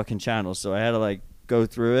ton of fucking channels, so I had to like go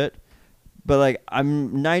through it. But like,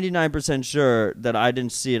 I'm 99% sure that I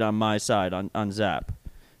didn't see it on my side on Zap,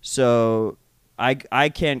 so I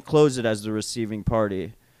can't close it as the receiving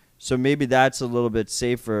party. So maybe that's a little bit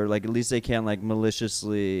safer. Like at least they can't like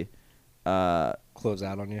maliciously Close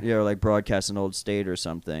out on you. or like broadcast an old state or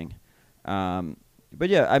something. But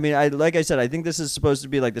yeah, I mean, like I said, I think this is supposed to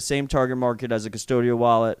be like the same target market as a custodial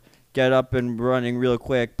wallet, get up and running real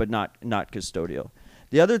quick, but not custodial.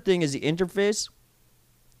 The other thing is the interface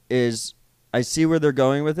is, I see where they're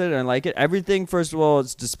going with it and I like it. Everything, first of all,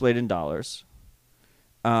 it's displayed in dollars.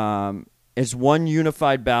 It's one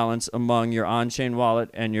unified balance among your on-chain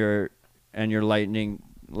wallet and your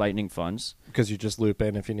Lightning funds. Because you just loop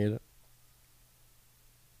in if you need it.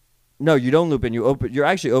 No, you don't loop in. You're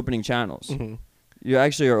actually opening channels. Mm-hmm. You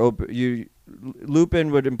actually are open. Loop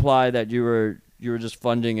in would imply that you were just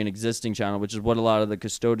funding an existing channel, which is what a lot of the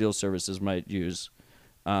custodial services might use.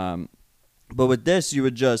 But with this, you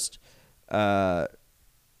would just, they're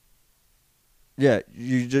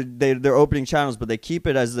opening channels, but they keep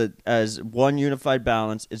it as one unified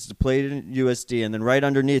balance. It's displayed in USD, and then right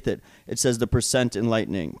underneath it, it says the % in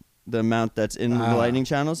Lightning, the amount that's in the Lightning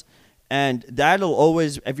channels. And that'll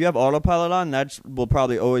always, if you have autopilot on, that will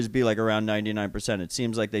probably always be like around 99%. It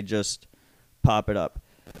seems like they just pop it up.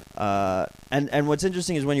 And what's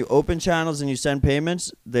interesting is when you open channels and you send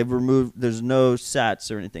payments, they've removed, there's no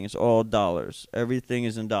sats or anything. It's all dollars. Everything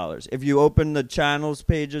is in dollars. If you open the channels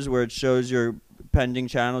pages where it shows your pending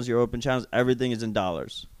channels, your open channels, everything is in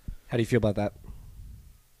dollars. How do you feel about that?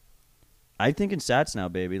 I think in sats now,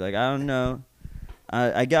 baby. Like, I don't know.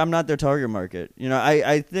 I'm not their target market. You know,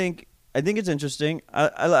 I think it's interesting.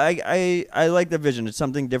 I like the vision. It's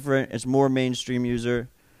something different. It's more mainstream user,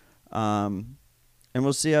 and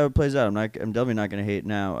we'll see how it plays out. I'm definitely not going to hate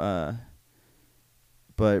now.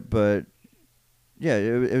 But yeah,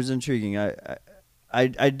 it was intriguing.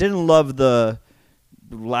 I didn't love the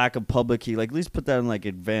lack of public key. Like at least put that in like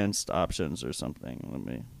advanced options or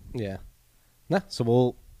something. Yeah. No,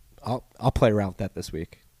 so I'll play around with that this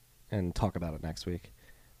week and talk about it next week.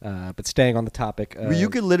 But staying on the topic, You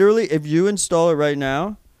could literally, if you install it right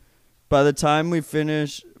now, by the time we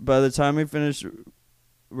finish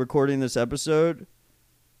recording this episode,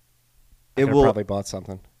 I it could've will probably bought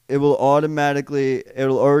something. It will automatically.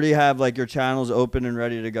 It'll already have like your channels open and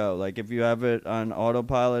ready to go. Like if you have it on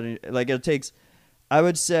autopilot, like it takes. I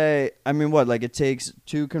would say, I mean, what? Like it takes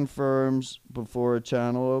 2 confirms before a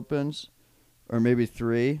channel opens, or maybe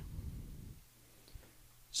 3.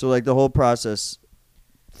 So like the whole process,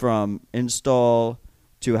 from install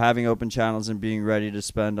to having open channels and being ready to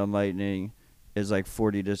spend on Lightning, is like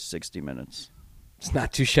 40 to 60 minutes. It's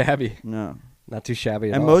not too shabby. No. Not too shabby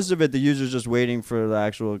at And all. most of it, the user's just waiting for the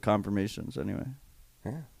actual confirmations anyway.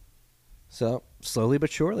 Yeah. So slowly but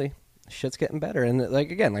surely, shit's getting better. And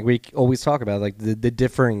like again, like we always talk about, like the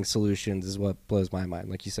differing solutions is what blows my mind.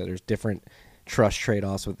 Like you said, there's different trust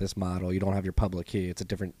trade-offs with this model. You don't have your public key. It's a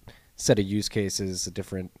different set of use cases, a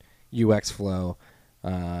different UX flow.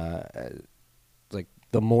 Like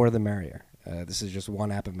the more the merrier. This is just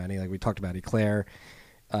one app of many. Like we talked about Eclair.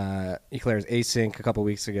 Eclair's async a couple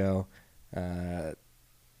weeks ago.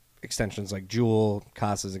 Extensions like Joule,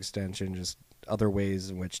 Casa's extension, just other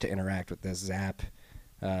ways in which to interact with this Zap.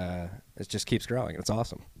 It just keeps growing. It's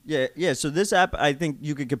awesome. Yeah. So this app, I think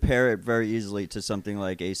you could compare it very easily to something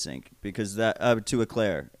like Async, because that to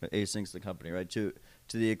Eclair. Async's the company, right? To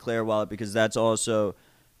the Eclair wallet, because that's also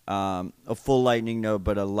a full Lightning node,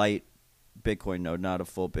 but a light Bitcoin node, not a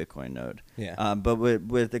full Bitcoin node. Yeah. But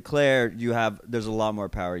with Eclair, there's a lot more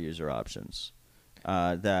power user options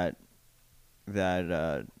that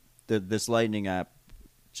this Lightning app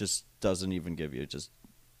just doesn't even give you. It just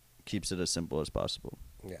keeps it as simple as possible.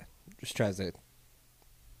 Yeah. Just tries to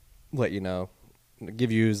let you know,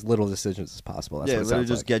 give you as little decisions as possible. That's what it literally sounds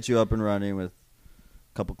just like. get you up and running with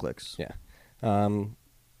a couple clicks. Yeah.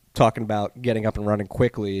 Talking about getting up and running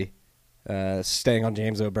quickly, staying on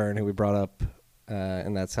James O'Byrne, who we brought up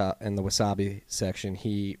in the Wasabi section.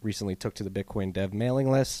 He recently took to the Bitcoin dev mailing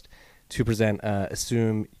list to present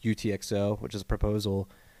Assume UTXO, which is a proposal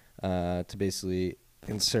to basically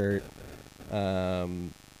insert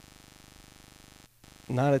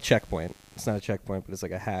not a checkpoint. It's not a checkpoint, but it's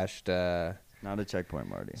like a hashed. Not a checkpoint,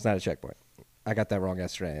 Marty. It's not a checkpoint. I got that wrong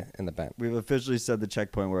yesterday in the bank. We've officially said the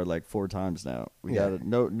checkpoint word like 4 times now. We Yeah. got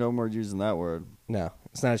no more using that word. No,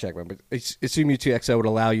 it's not a checkpoint. But Assume UTXO would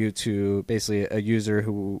allow you to basically a user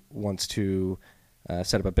who wants to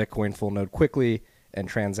set up a Bitcoin full node quickly and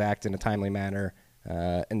transact in a timely manner.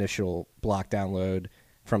 Initial block download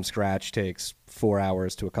from scratch takes 4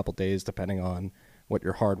 hours to a couple days, depending on what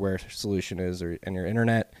your hardware solution is and your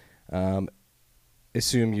internet.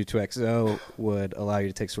 Assume U2XO would allow you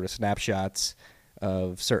to take sort of snapshots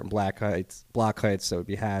of certain block heights that would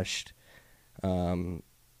be hashed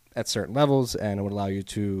at certain levels, and it would allow you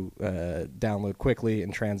to download quickly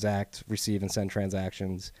and transact, receive and send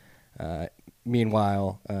transactions.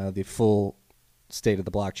 Meanwhile, the full state of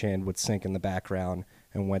the blockchain would sync in the background,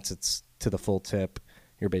 and once it's to the full tip,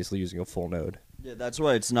 you're basically using a full node. Yeah, that's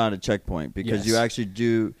why it's not a checkpoint, because Yes. you actually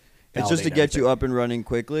do. It's just to Validate get you everything. up and running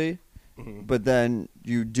quickly, but then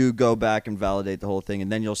you do go back and validate the whole thing,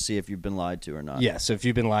 and then you'll see if you've been lied to or not. Yeah, so if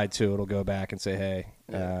you've been lied to, it'll go back and say, hey.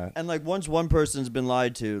 And like once one person's been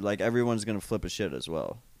lied to, like everyone's gonna flip a shit as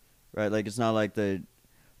well, right? Like it's not like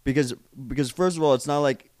because first of all, it's not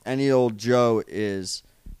like any old Joe is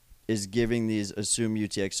giving these Assume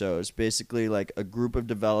UTXOs. Basically, like a group of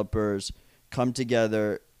developers come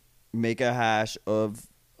together, make a hash of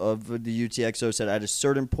the UTXO set at a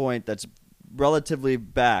certain point that's relatively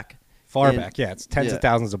back. Far back, yeah. It's tens yeah. of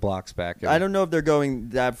thousands of blocks back. I don't know if they're going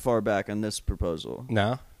that far back on this proposal.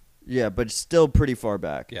 No? Yeah, but it's still pretty far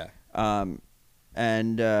back. Yeah. And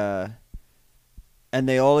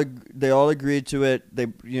they all agreed to it.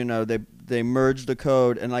 They merged the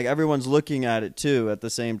code, and like everyone's looking at it too at the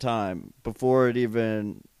same time before it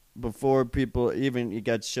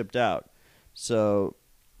gets shipped out. So,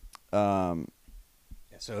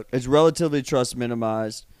 So it's relatively trust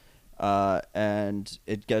minimized, and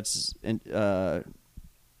it gets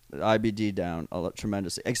IBD down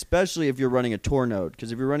tremendously, especially if you're running a Tor node.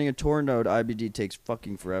 Because if you're running a Tor node, IBD takes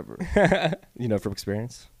fucking forever. you know from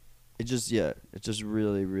experience? It just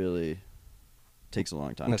really, really takes a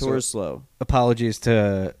long time. No, Tor so- is slow. Apologies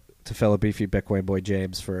to fellow beefy Bitcoin boy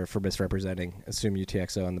James for misrepresenting Assume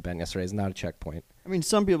UTXO on the Ben yesterday. It's not a checkpoint. I mean,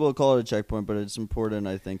 some people call it a checkpoint, but it's important,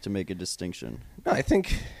 I think, to make a distinction. No, I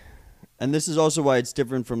think... And this is also why it's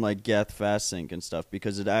different from like Geth FastSync and stuff,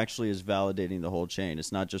 because it actually is validating the whole chain.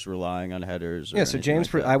 It's not just relying on headers. Or Yeah, so anything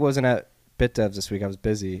James, like that. I wasn't at BitDevs this week. I was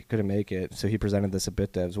busy, couldn't make it. So he presented this at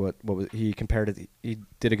BitDevs. What was he compared it? He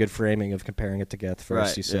did a good framing of comparing it to Geth first.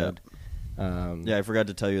 Right, He said, Yeah, I forgot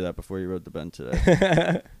to tell you that before you wrote the Ben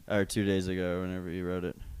today, or 2 days ago, whenever you wrote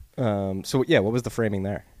it. So yeah, what was the framing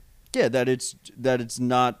there? Yeah, that it's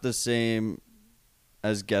not the same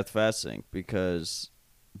as Geth FastSync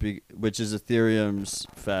which is Ethereum's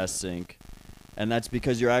FastSync, and that's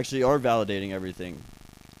because you actually are validating everything.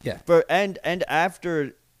 Yeah. And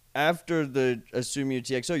after the Assume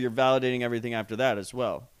UTXO, you're validating everything after that as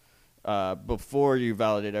well. Before you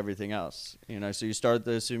validate everything else, so you start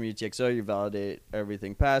the Assume UTXO, you validate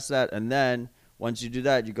everything past that, and then once you do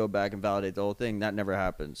that, you go back and validate the whole thing. That never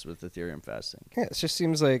happens with Ethereum FastSync. Yeah, it just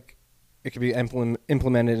seems like it could be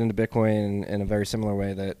implemented into Bitcoin in a very similar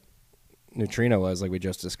way that neutrino was, like we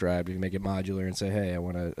just described. You make it modular and say, "Hey, I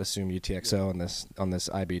want to assume UTXO on this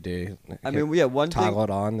IBD." I mean, yeah, toggle it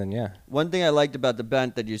on, then yeah. One thing I liked about the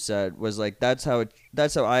bent that you said was like that's how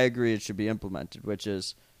I agree it should be implemented, which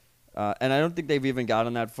is, and I don't think they've even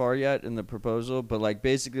gotten that far yet in the proposal, but like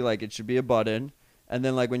basically like it should be a button, and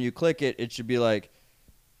then like when you click it, it should be like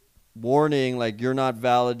warning, like you're not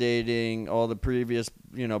validating all the previous,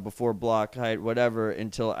 before block height, whatever,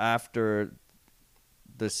 until after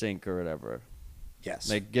the sync or whatever. Yes.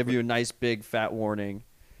 Like give you a nice big fat warning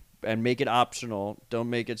and make it optional. Don't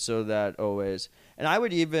make it so that always. And I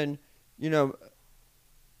would even,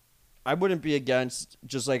 I wouldn't be against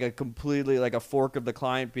just like a completely like a fork of the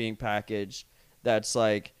client being packaged that's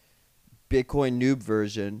like Bitcoin noob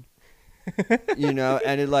version,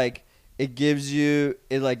 and it gives you,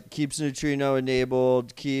 it like keeps neutrino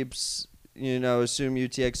enabled, keeps, assume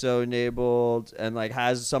UTXO enabled, and like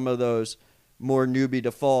has some of those more newbie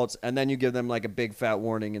defaults, and then you give them like a big fat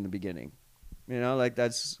warning in the beginning. Like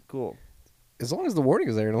that's cool. As long as the warning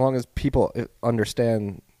is there, and as long as people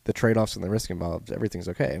understand the trade-offs and the risk involved, everything's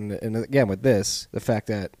okay. And again, with this, the fact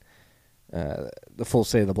that the full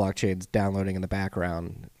state of the blockchain's downloading in the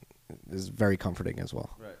background is very comforting as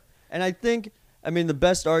well. Right. And I think, the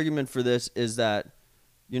best argument for this is that,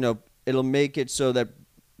 it'll make it so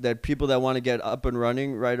that people that want to get up and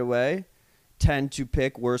running right away tend to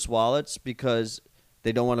pick worse wallets because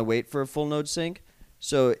they don't want to wait for a full node sync.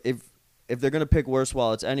 So if they're going to pick worse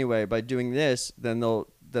wallets anyway, by doing this, then they'll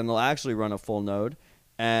actually run a full node,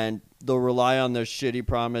 and they'll rely on their shitty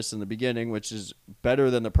promise in the beginning, which is better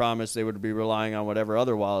than the promise they would be relying on whatever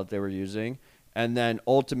other wallet they were using. And then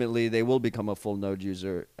ultimately they will become a full node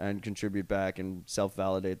user and contribute back and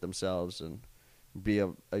self-validate themselves and be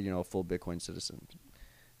a full Bitcoin citizen.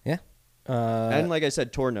 Yeah. And like I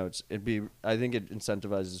said, Tor nodes. I think it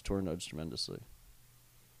incentivizes Tor nodes tremendously.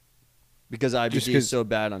 Because IBD is so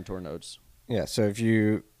bad on Tor nodes. Yeah, so if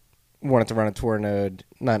you wanted to run a Tor node,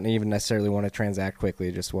 not even necessarily want to transact quickly,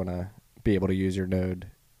 just want to be able to use your node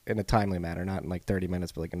in a timely manner, not in like 30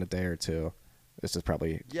 minutes, but like in a day or two. This is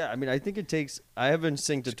probably... Yeah, I think it takes... I haven't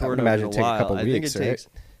synced a Tor node in a while. A couple weeks, think it takes...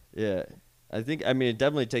 Yeah. it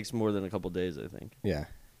definitely takes more than a couple days, I think. Yeah.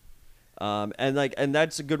 And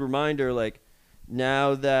that's a good reminder, like,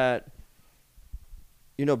 now that,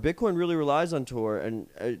 Bitcoin really relies on Tor, and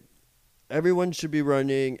everyone should be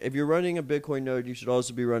running... If you're running a Bitcoin node, you should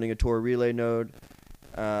also be running a Tor relay node.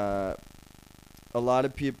 A lot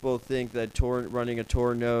of people think that running a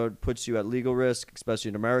Tor node puts you at legal risk, especially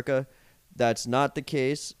in America. That's not the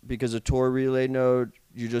case, because a Tor relay node,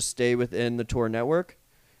 you just stay within the Tor network,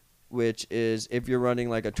 which is, if you're running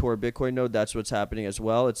like a Tor Bitcoin node, that's what's happening as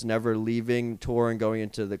well. It's never leaving Tor and going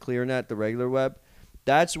into the ClearNet, the regular web.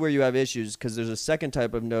 That's where you have issues, because there's a second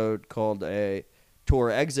type of node called a Tor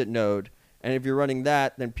exit node. And if you're running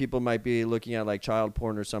that, then people might be looking at like child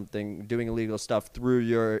porn or something, doing illegal stuff through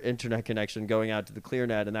your internet connection, going out to the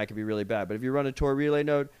ClearNet, and that could be really bad. But if you run a Tor relay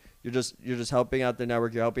node, you're just helping out the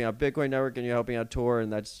network. You're helping out Bitcoin network, and you're helping out Tor,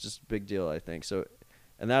 and that's just a big deal, I think. So,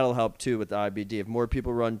 and that'll help too with the IBD. If more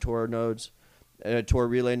people run Tor nodes, Tor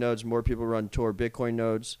relay nodes, more people run Tor Bitcoin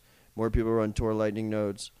nodes, more people run Tor Lightning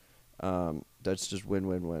nodes. That's just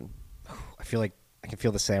win-win-win. I feel like I can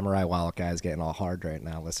feel the Samurai Wallet guys getting all hard right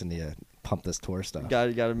now. Listening to you pump this Tor stuff. You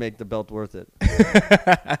got to make the belt worth it.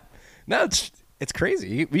 No, it's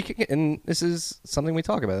crazy. We can, and this is something we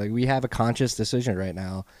talk about. Like, we have a conscious decision right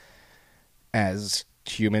now as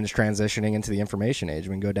humans transitioning into the information age.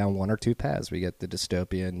 We can go down one or two paths. We get the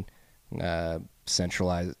dystopian,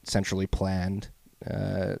 centrally planned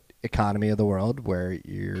economy of the world, where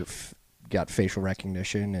you've got facial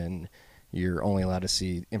recognition and you're only allowed to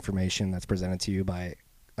see information that's presented to you by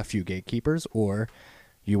a few gatekeepers, or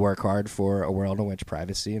you work hard for a world in which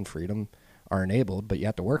privacy and freedom are enabled, but you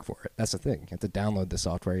have to work for it. That's the thing. You have to download the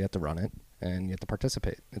software, you have to run it, and you have to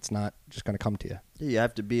participate. It's not just going to come to you. You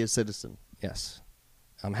have to be a citizen. Yes.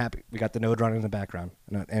 I'm happy. We got the node running in the background,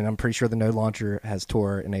 and I'm pretty sure the node launcher has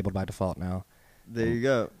Tor enabled by default now. There you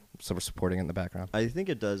go. So we're supporting it in the background. I think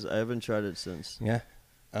it does. I haven't tried it since. Yeah.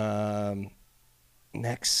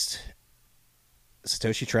 Next,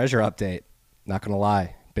 Satoshi Treasure update. Not gonna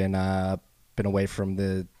lie, been away from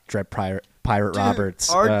the Dread Pirate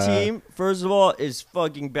Roberts. Our team, first of all, is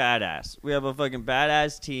fucking badass. We have a fucking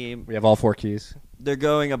badass team. We have all 4 keys. They're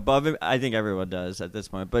going above and I think everyone does at this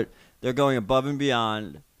point, but they're going above and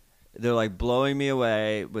beyond. They're like blowing me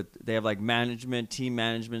away they have like team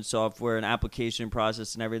management software and application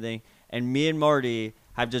process and everything. And me and Marty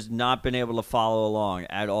have just not been able to follow along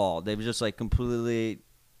at all. They've just like completely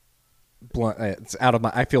blunt. It's out of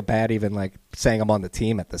my. I feel bad even like saying I'm on the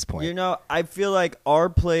team at this point. You know, I feel like our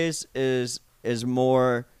place is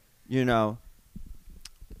more, you know,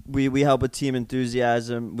 we help with team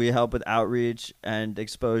enthusiasm, we help with outreach and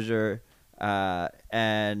exposure,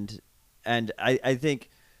 and I think,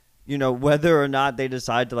 you know, whether or not they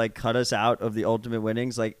decide to like cut us out of the ultimate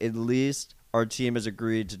winnings, like at least our team has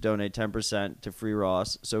agreed to donate 10% to Free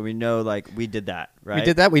Ross, so we know like we did that, right? We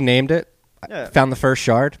did that. We named it. Yeah. Found the first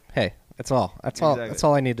shard. Hey, that's all. That's all. Exactly. That's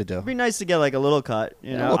all I need to do. It'd be nice to get like a little cut,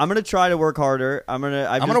 you know. look- I'm gonna try to work harder. I'm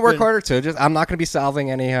gonna work harder too. Just I'm not gonna be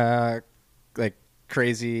solving any like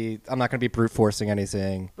crazy. I'm not gonna be brute forcing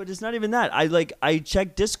anything. But it's not even that. I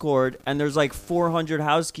check Discord and there's like 400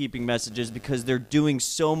 housekeeping messages because they're doing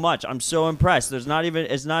so much. I'm so impressed. It's not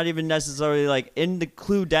even necessarily like in the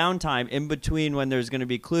clue downtime in between when there's going to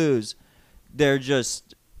be clues. They're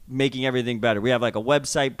just making everything better. We have like a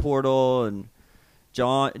website portal and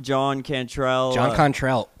John Cantrell. John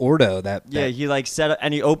Contrell, Ordo. Yeah, he like set up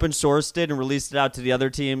and he open sourced it and released it out to the other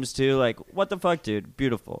teams too. Like, what the fuck, dude?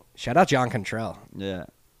 Beautiful. Shout out John Contrell. Yeah.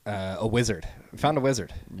 A wizard. Found a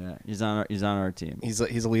wizard. Yeah. He's on our team. He's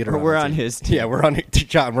a leader. Or on we're our on team. his team. Yeah, we're on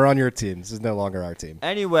John. We're on your team. This is no longer our team.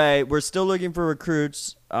 Anyway, we're still looking for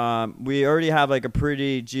recruits. We already have like a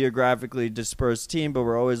pretty geographically dispersed team, but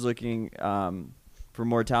we're always looking for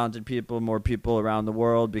more talented people, more people around the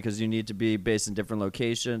world, because you need to be based in different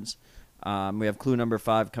locations. We have clue number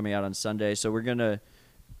 5 coming out on Sunday, so we're gonna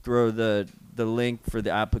throw the link for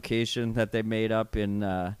the application that they made up in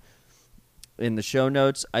the show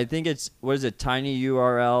notes. I think it's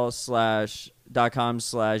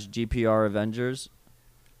tinyurl.com/GPR Avengers.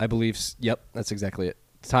 I believe. Yep, that's exactly it.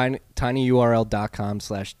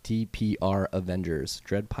 tinyurl.com/TPR Avengers.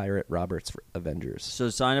 Dread Pirate Roberts Avengers.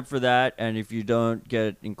 So sign up for that, and if you don't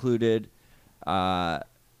get included, you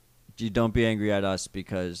don't be angry at us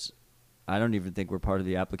because I don't even think we're part of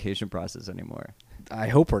the application process anymore. I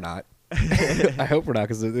hope we're not. I hope we're not,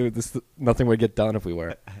 because nothing would get done if we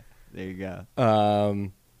were. There you go.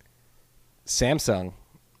 Samsung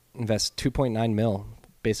invests 2.9 mil,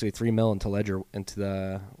 basically 3 mil into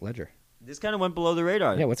the Ledger. This kind of went below the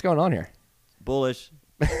radar. Yeah, what's going on here? Bullish.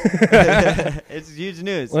 It's huge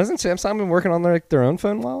news. Well, hasn't Samsung been working on their own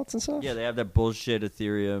phone wallets and stuff? Yeah, they have that bullshit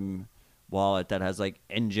Ethereum wallet that has like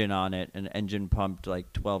Engine on it, and Engine pumped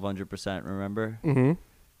like 1,200%. Remember? Mm-hmm.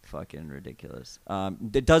 Fucking ridiculous.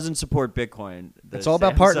 It doesn't support Bitcoin. It's all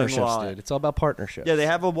about Samsung partnerships, wallet. dude. It's all about partnerships. Yeah, they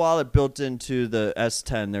have a wallet built into the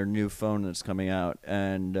S10, their new phone that's coming out,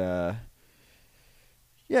 and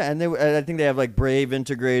yeah, and I think they have like Brave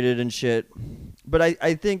integrated and shit. But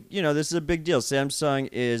I think, you know, this is a big deal. Samsung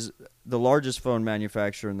is the largest phone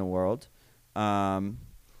manufacturer in the world.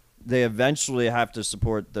 They eventually have to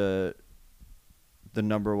support the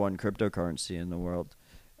number one cryptocurrency in the world,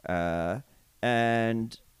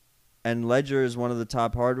 and Ledger is one of the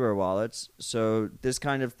top hardware wallets. So this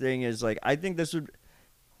kind of thing is like, I think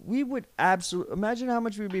we would absolutely imagine how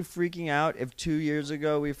much we'd be freaking out if 2 years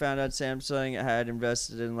ago we found out Samsung had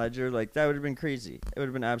invested in Ledger. Like, that would have been crazy. It would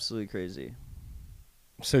have been absolutely crazy.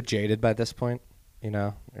 I'm so jaded by this point. You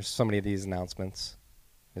know, there's so many of these announcements.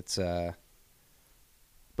 It's But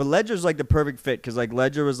Ledger's like the perfect fit, because like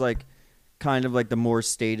Ledger was like kind of like the more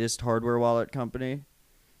statist hardware wallet company.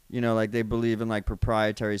 You know, like they believe in like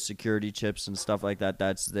proprietary security chips and stuff like that.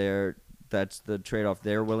 That's the trade-off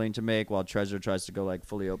they're willing to make, while Trezor tries to go like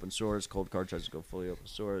fully open source. Cold Card tries to go fully open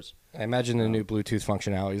source. I imagine the new Bluetooth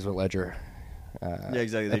functionalities with Ledger. Yeah,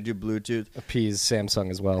 exactly. They do Bluetooth. Appease Samsung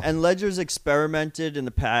as well. And Ledger's experimented in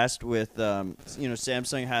the past with,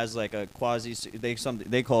 Samsung has like a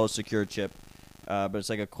they call it a secure chip, but it's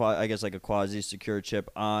like a quasi secure chip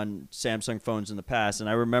on Samsung phones in the past. And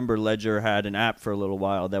I remember Ledger had an app for a little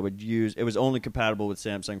while that it was only compatible with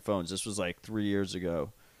Samsung phones. This was like 3 years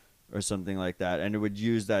ago, or something like that, and it would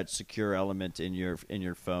use that secure element in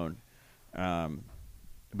your phone.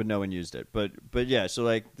 But no one used it. But yeah, so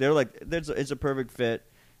like they're like it's a perfect fit,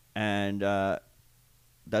 and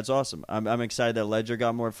that's awesome. I'm excited that Ledger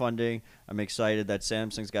got more funding. I'm excited that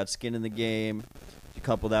Samsung's got skin in the game. You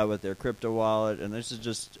couple that with their crypto wallet, and this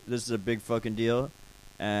is a big fucking deal.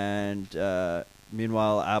 And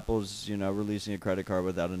meanwhile, Apple's releasing a credit card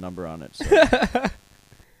without a number on it. So.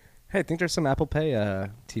 Hey, I think there's some Apple Pay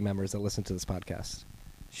team members that listen to this podcast.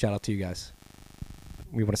 Shout out to you guys.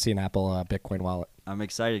 We want to see an Apple Bitcoin wallet. I'm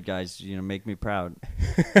excited, guys. Make me proud.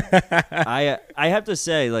 I have to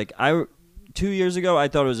say, like 2 years ago, I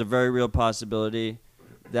thought it was a very real possibility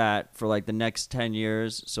that for like the next 10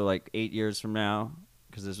 years, so like 8 years from now,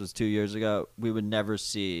 because this was 2 years ago, we would never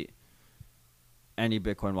see any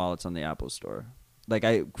Bitcoin wallets on the Apple Store.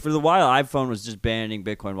 Like for the while, iPhone was just banning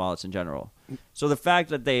Bitcoin wallets in general. So the fact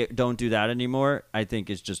that they don't do that anymore, I think,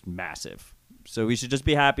 is just massive. So we should just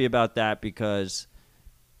be happy about that because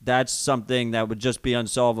that's something that would just be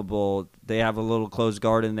unsolvable. They have a little closed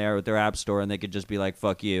garden there with their app store, and they could just be like,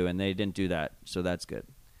 fuck you, and they didn't do that. So that's good.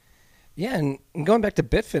 Yeah, and going back to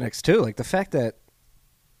Bitfinex, too, like the fact that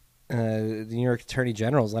the New York Attorney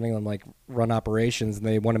General is letting them like run operations and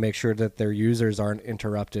they want to make sure that their users aren't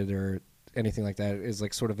interrupted or anything like that is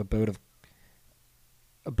like sort of a vote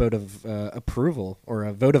of approval or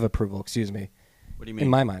a vote of approval, excuse me. What do you mean? In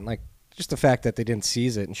my mind, like just the fact that they didn't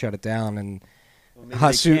seize it and shut it down, and Well,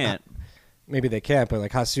 maybe they can't. but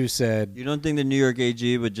like Hasu said, You don't think the New York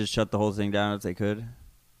AG would just shut the whole thing down if they could?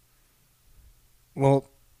 well,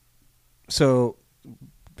 so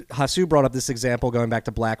Hasu brought up this example going back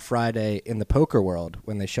to Black Friday in the poker world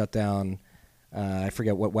when they shut down, I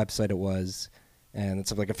forget what website it was, and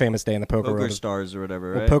it's like a famous day in the poker world. Stars or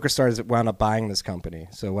whatever, right? Well, PokerStars wound up buying this company.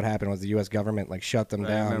 So what happened was the U.S. government like shut them Right,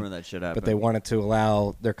 down. I remember that shit happened. But they wanted to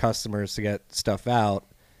allow their customers to get stuff out.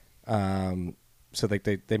 So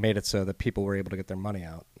they made it so that people were able to get their money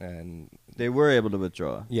out. And They were able to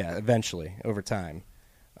withdraw. yeah, eventually over time.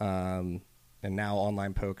 And now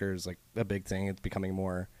online poker is like a big thing. It's becoming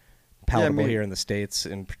more palatable here in the States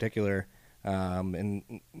in particular. And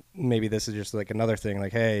maybe this is just like another thing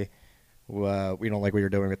like, hey, we don't like what you're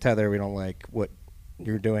doing with Tether. We don't like what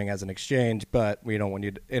you're doing as an exchange, but we don't want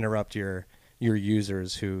you to interrupt your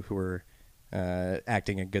users who are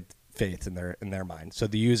acting in good faith in their mind. So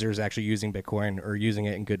the user is actually using Bitcoin or using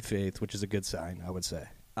it in good faith, which is a good sign, I would say.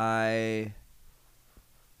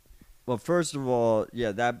 Well, first of all,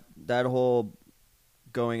 yeah, that whole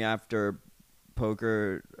going after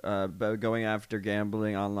poker, going after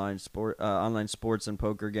gambling, online sports and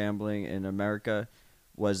poker gambling in America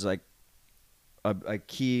was like a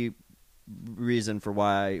key reason for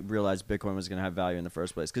why I realized Bitcoin was going to have value in the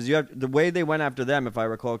first place. Because the way they went after them, if I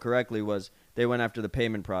recall correctly, was they went after the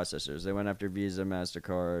payment processors. They went after Visa,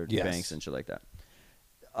 MasterCard, Yes. banks, and shit like that.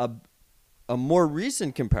 A more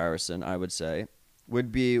recent comparison, I would say,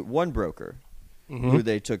 would be One Broker, who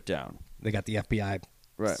they took down. They got the FBI.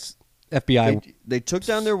 Right. FBI They took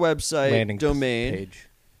down their website landing domain, page.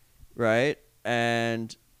 right?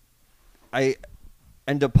 And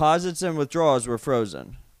deposits and withdrawals were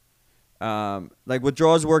frozen. Like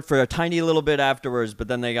withdrawals worked for a tiny little bit afterwards, but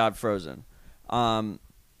then they got frozen. That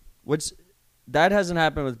hasn't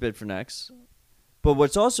happened with Bitfinex. But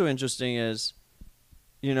what's also interesting is,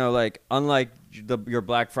 like unlike your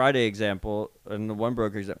Black Friday example and the One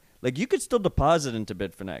Broker example, like you could still deposit into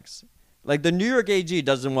Bitfinex. Like the New York AG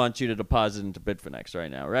doesn't want you to deposit into Bitfinex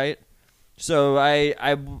right now, right? So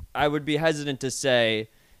I would be hesitant to say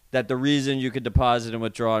that the reason you could deposit and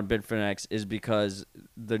withdraw on Bitfinex is because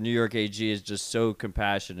the New York AG is just so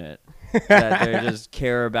compassionate that they just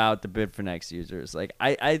care about the Bitfinex users. Like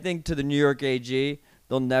I think to the New York AG,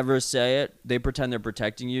 they'll never say it. They pretend they're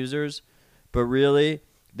protecting users, but really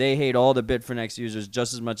they hate all the Bitfinex users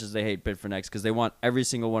just as much as they hate Bitfinex because they want every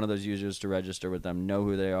single one of those users to register with them, know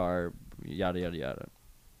who they are, yada, yada, yada.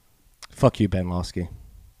 Fuck you, Ben Losky.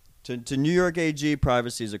 To New York AG,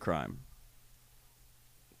 privacy is a crime.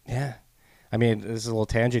 Yeah. I mean, this is a little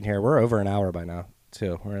tangent here. We're over an hour by now,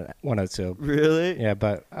 too. We're at 102. Really? Yeah,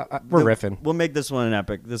 but we're riffing. We'll make this one an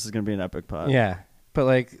epic. This is going to be an epic pod. Yeah. But,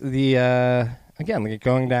 like, again, like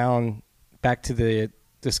going down back to the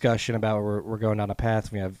discussion about we're going down a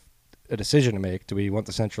path. We have a decision to make. Do we want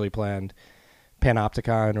the centrally planned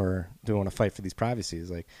panopticon or do we want to fight for these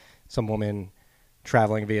privacies? Like, some woman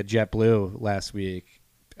traveling via JetBlue last week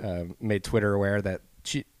made Twitter aware that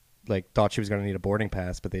she thought she was going to need a boarding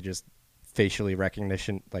pass, but they just facially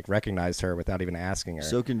recognized her without even asking her.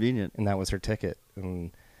 So convenient. And that was her ticket.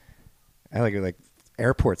 And I like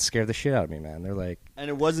airports scare the shit out of me, man. They're like, And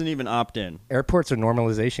it wasn't even opt-in. airports are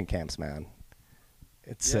normalization camps, man.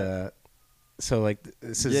 It's so like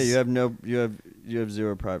this is you have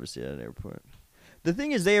zero privacy at an airport. The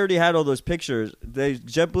thing is, they already had all those pictures.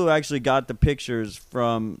 JetBlue actually got the pictures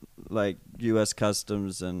from like U.S.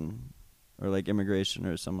 Customs or like immigration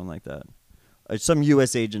or someone like that. Some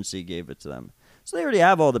U.S. agency gave it to them, so they already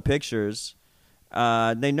have all the pictures.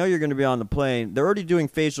 They know you're going to be on the plane. They're already doing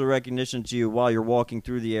facial recognition to you while you're walking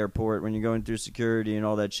through the airport, when you're going through security and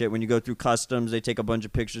all that shit. When you go through customs, they take a bunch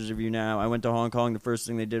of pictures of you now. I went to Hong Kong. The first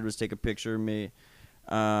thing they did was take a picture of me.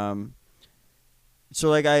 So,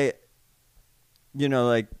 like,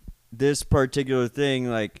 like, this particular thing,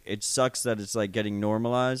 like, it sucks that it's, like, getting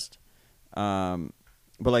normalized. But,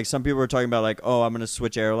 like, some people are talking about, like, oh, I'm going to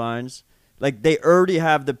switch airlines. Like, they already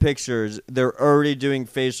have the pictures. They're already doing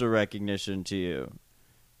facial recognition to you.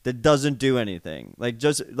 that doesn't do anything. Like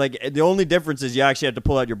just like the only difference is you actually have to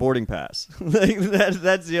pull out your boarding pass. Like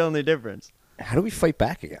that's the only difference. How do we fight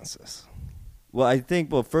back against this? Well, I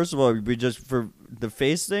think first of all, we just for the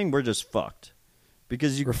face thing, we're just fucked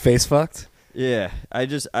because We're face fucked. Yeah, I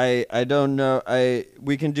don't know.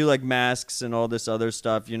 We can do like masks and all this other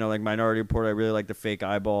stuff. You know, like Minority Report. I really like the fake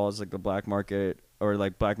eyeballs, like the black market or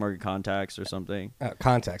like black market contacts or something.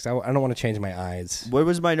 Contacts. I don't want to change my eyes. What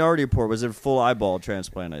was Minority Report? Was it a full eyeball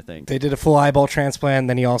transplant? I think They did a full eyeball transplant.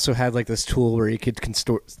 Then he also had like this tool where he could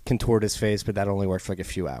contort his face, but that only worked for like a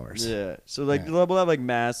few hours. Yeah. So like Yeah. we'll have like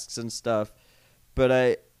masks and stuff,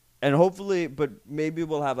 but hopefully, but maybe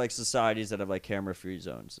we'll have like societies that have like camera-free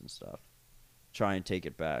zones and stuff. Try and take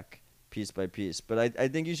it back piece by piece. But I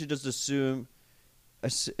think you should just assume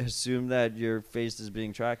that your face is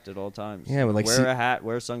being tracked at all times. Yeah, but like wear a hat,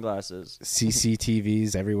 wear sunglasses.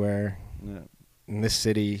 CCTVs everywhere. Yeah. In this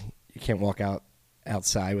city, you can't walk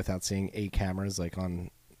outside without seeing 8 cameras like on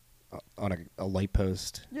a light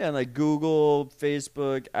post. Yeah, and like Google,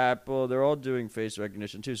 Facebook, Apple, they're all doing face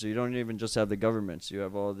recognition too. So you don't even just have the governments. You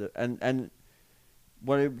have all the and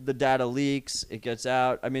when the data leaks, it gets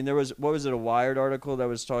out. I mean, there was a Wired article that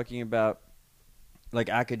was talking about like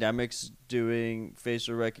academics doing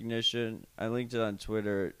facial recognition. I linked it on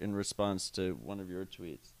Twitter in response to one of your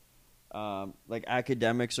tweets. Like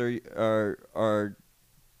academics are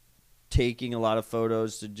taking a lot of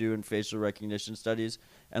photos to do in facial recognition studies,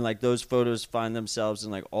 and like those photos find themselves in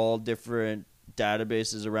like all different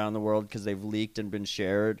databases around the world because they've leaked and been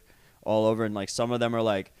shared all over, and like some of them are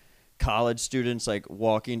like college students like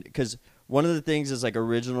walking, because one of the things is like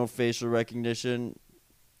original facial recognition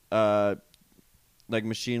like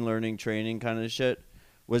machine learning training kind of shit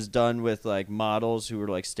was done with like models who were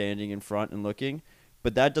like standing in front and looking,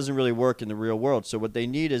 but that doesn't really work in the real world. So what they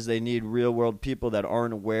need is real world people that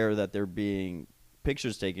aren't aware that they're being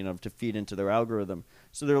pictures taken of to feed into their algorithm.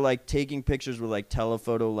 So they're like taking pictures with like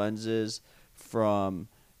telephoto lenses from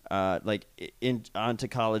onto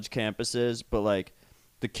college campuses, but like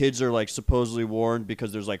the kids are like supposedly warned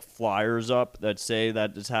because there's like flyers up that say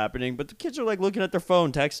that it's happening, but the kids are like looking at their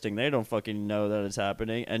phone texting. They don't fucking know that it's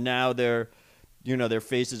happening. And now their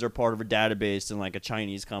faces are part of a database in like a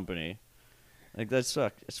Chinese company. Like that's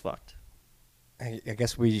fucked. It's fucked. I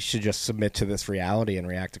guess we should just submit to this reality and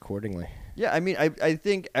react accordingly. Yeah, I mean, I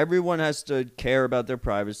think everyone has to care about their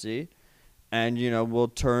privacy, and we'll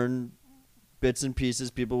turn bits and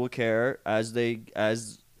pieces. People will care as they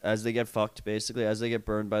get fucked, basically, as they get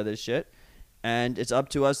burned by this shit. And it's up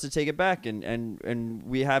to us to take it back. And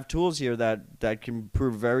we have tools here that can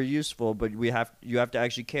prove very useful, but you have to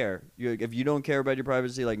actually care. If you don't care about your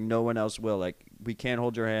privacy, like no one else will. Like we can't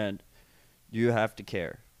hold your hand. You have to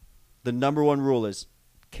care. The number one rule is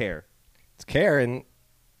care. It's care, and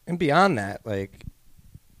beyond that, like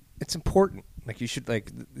it's important. Like you should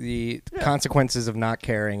like the consequences of not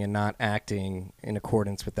caring and not acting in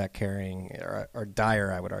accordance with that caring are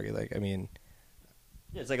dire. I would argue. Like I mean,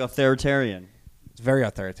 yeah, it's like authoritarian. It's very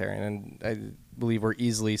authoritarian, and I believe we're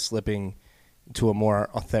easily slipping to a more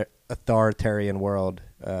authoritarian world.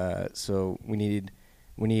 So we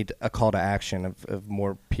need a call to action of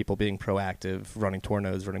more people being proactive, running Tor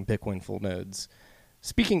nodes, running Bitcoin full nodes,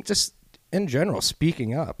 speaking just in general,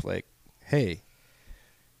 speaking up. Like, hey,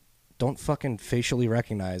 don't fucking facially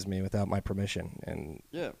recognize me without my permission and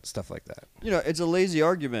stuff like that. It's a lazy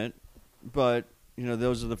argument, but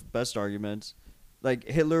those are the best arguments. Like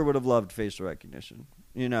Hitler would have loved facial recognition.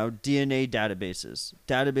 DNA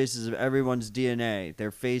databases of everyone's DNA,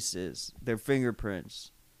 their faces, their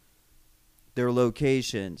fingerprints, their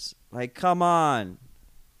locations. Like, come on.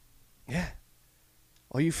 Yeah.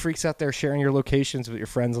 All you freaks out there sharing your locations with your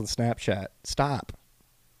friends on Snapchat, stop.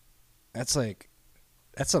 That's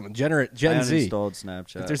something. Gen I Z. uninstalled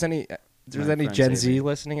Snapchat. If there's any friend Gen saved Z me.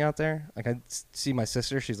 listening out there, like I see my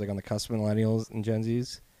sister, she's like on the cusp of millennials and Gen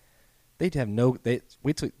Zs. They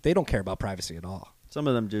don't care about privacy at all. Some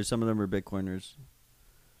of them do. Some of them are Bitcoiners.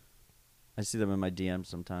 I see them in my DMs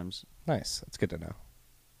sometimes. Nice. That's good to know.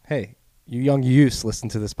 Hey, you young youths, listen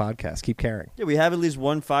to this podcast. Keep caring. Yeah, we have at least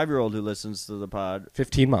one 5-year-old who listens to the pod.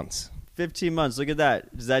 15 months. 15 months. Look at that.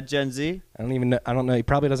 Is that Gen Z? I don't even know. I don't know. He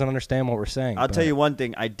probably doesn't understand what we're saying. I'll tell you one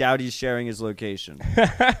thing. I doubt he's sharing his location.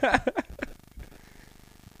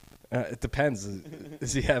 It depends.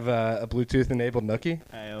 Does he have a Bluetooth-enabled Nookie?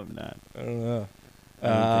 I hope not. I don't know. I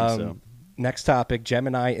don't think so. Next topic,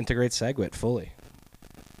 Gemini integrates SegWit fully.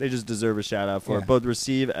 They just deserve a shout out for it. Both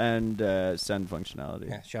receive and send functionality.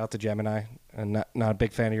 Yeah, shout out to Gemini. I'm not a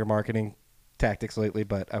big fan of your marketing tactics lately,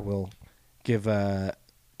 but I will give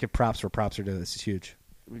props where props are due. This is huge.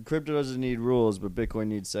 Crypto doesn't need rules, but Bitcoin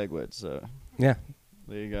needs SegWit. So yeah,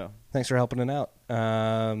 There you go. Thanks for helping it out.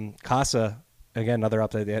 Casa, again, another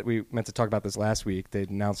update. We meant to talk about this last week. They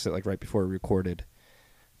announced it like right before we recorded.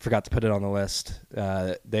 Forgot to put it on the list.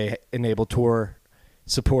 They enable Tor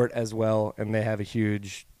support as well, and they have a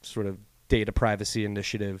huge sort of data privacy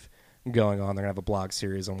initiative going on. They're going to have a blog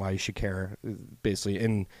series on why you should care, basically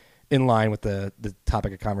in line with the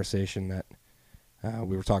topic of conversation that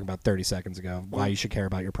we were talking about 30 seconds ago, why you should care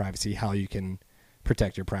about your privacy, how you can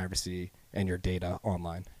protect your privacy and your data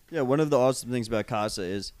online. Yeah, one of the awesome things about Casa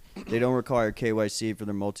is they don't require KYC for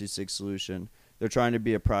their multi-sig solution. They're trying to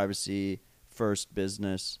be a privacy-first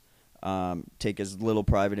business, take as little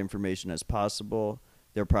private information as possible.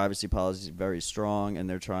 Their privacy policy is very strong, and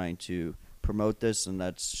they're trying to promote this, and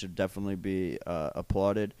that should definitely be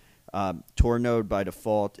applauded. Tor node by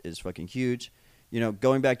default is fucking huge.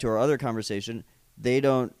 Going back to our other conversation,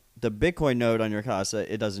 the Bitcoin node on your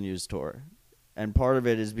Casa, it doesn't use Tor. And part of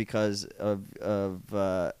it is because of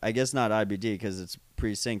I guess not IBD because it's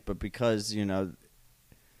pre-sync, but because,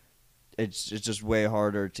 it's just way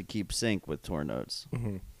harder to keep sync with Tor nodes.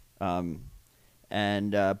 Mm-hmm.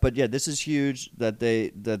 But yeah, this is huge that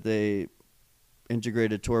they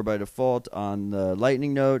integrated Tor by default on the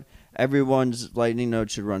Lightning node. Everyone's Lightning node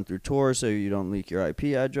should run through Tor, so you don't leak your IP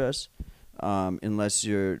address, unless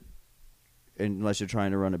you're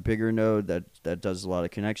trying to run a bigger node that does a lot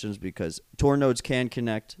of connections, because Tor nodes can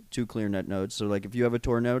connect to ClearNet nodes. So like if you have a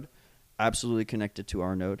Tor node, absolutely connect it to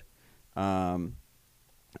our node. And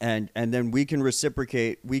then we can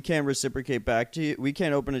reciprocate. We can't reciprocate back to you. We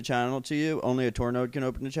can't open a channel to you. Only a Tor node can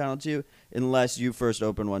open a channel to you unless you first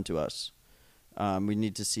open one to us. We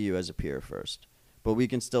need to see you as a peer first, but we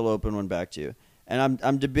can still open one back to you. And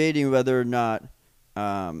I'm debating whether or not.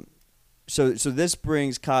 So this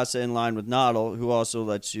brings Casa in line with Nodl, who also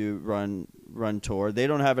lets you run Tor. They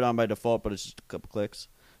don't have it on by default, but it's just a couple clicks.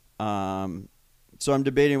 So I'm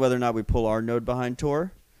debating whether or not we pull our node behind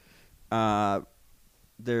Tor.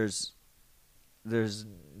 There's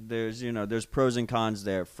pros and cons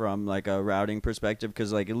there from like a routing perspective,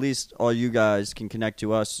 because like at least all you guys can connect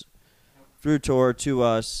to us through Tor to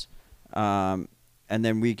us, and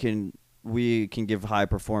then we can give high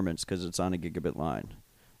performance because it's on a gigabit line.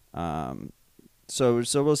 So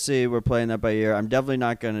we'll see. We're playing that by ear. I'm definitely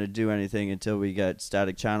not going to do anything until we get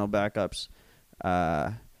static channel backups,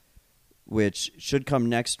 which should come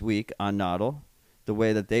next week on Nodl. The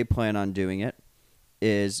way that they plan on doing it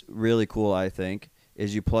is really cool, I think,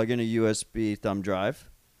 is you plug in a USB thumb drive.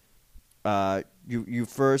 You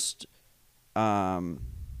first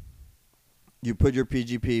you put your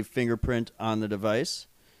PGP fingerprint on the device,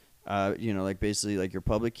 like basically like your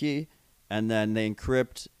public key, and then they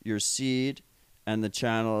encrypt your seed and the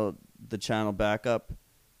channel backup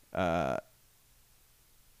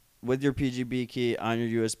with your PGP key on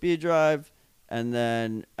your USB drive, and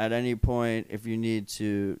then at any point, if you need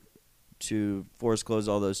to force close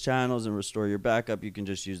all those channels and restore your backup, you can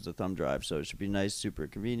just use the thumb drive. So it should be nice, super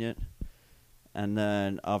convenient. And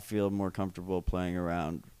then I'll feel more comfortable playing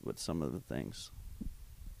around with some of the things.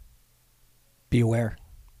 Be aware.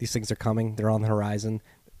 These things are coming. They're on the horizon.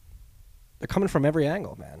 They're coming from every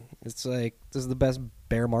angle, man. It's like this is the best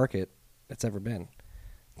bear market that's ever been.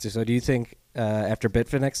 So do you think after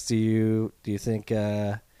Bitfinex, do you think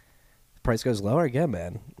the price goes lower again,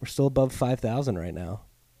 man? We're still above 5,000 right now.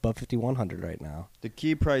 Above 5,100 right now. The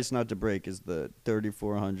key price not to break is the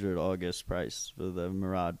 3,400 August price for the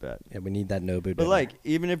Murad bet. Yeah, we need that Nobu. But like,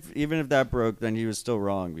 even if that broke, then he was still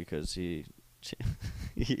wrong because he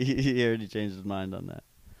already changed his mind on that.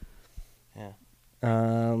 Yeah.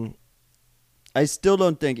 I still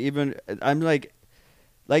don't think I'm like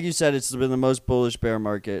you said, it's been the most bullish bear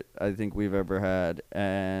market I think we've ever had,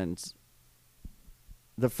 and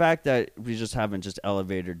the fact that we just haven't just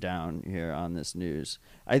elevated down here on this news,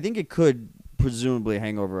 I think it could presumably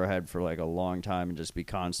hang over our head for like a long time and just be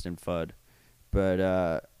constant FUD. But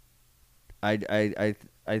I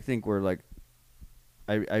think we're like,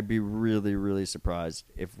 I'd be really, really surprised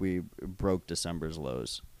if we broke December's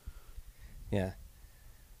lows. Yeah.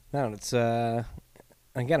 No, it's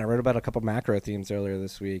again, I wrote about a couple macro themes earlier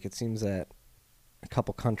this week. It seems that a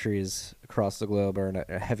couple countries across the globe are in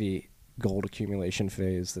a heavy gold accumulation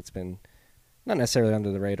phase that's been not necessarily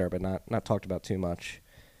under the radar, but not talked about too much.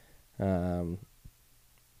 We'll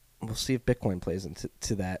see if Bitcoin plays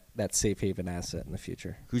into that safe haven asset in the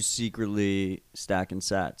future. Who's secretly stacking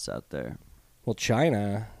sats out there? Well,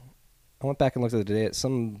 China, I went back and looked at the data.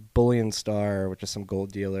 Some Bullion Star, which is some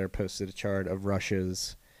gold dealer, posted a chart of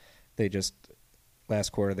Russia's.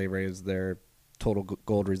 Last quarter, they raised their total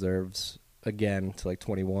gold reserves again to like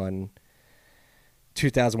 21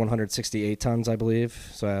 2,168 tons, I believe.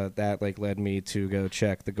 So that like led me to go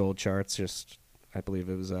check the gold charts. Just I believe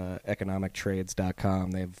it was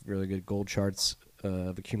economictrades.com. They have really good gold charts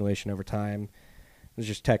of accumulation over time. I was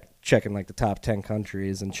just checking like the top 10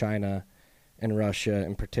 countries, and China and Russia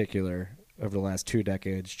in particular. Over the last 2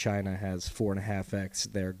 decades, China has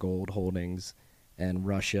 4.5x their gold holdings, and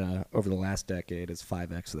Russia over the last decade is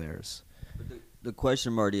 5x theirs. The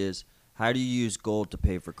question, Marty, is how do you use gold to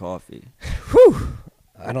pay for coffee? Whew.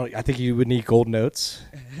 I think you would need gold notes.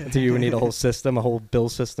 I think you would need a whole system, a whole bill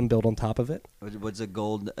system built on top of it. What's a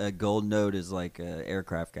gold note is like an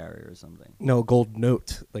aircraft carrier or something. No, gold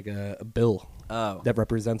note, like a bill Oh. that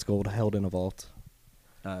represents gold held in a vault.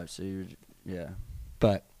 Oh, so yeah,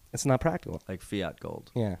 But it's not practical. like fiat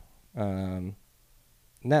gold. Yeah. No,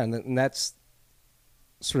 and that's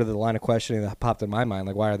sort of the line of questioning that popped in my mind.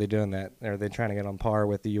 Like, why are they doing that? Are they trying to get on par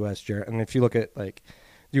with the U.S. And if you look at like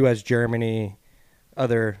U.S., Germany,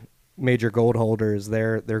 other major gold holders,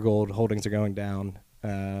 their gold holdings are going down,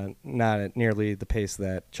 not at nearly the pace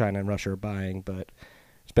that China and Russia are buying. But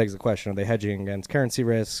it begs the question: are they hedging against currency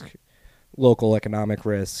risk, local economic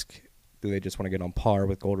risk? Do they just want to get on par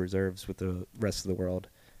with gold reserves with the rest of the world?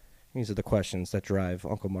 These are the questions that drive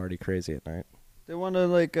Uncle Marty crazy at night. They want to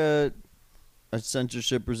like a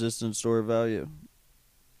censorship-resistant store of value.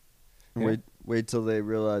 And Yeah. wait till they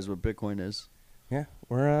realize what Bitcoin is. Yeah,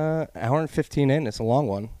 we're hour and 15 in. It's a long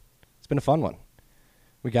one. It's been a fun one.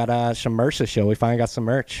 We got some merch to show. We finally got some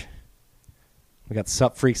merch. We got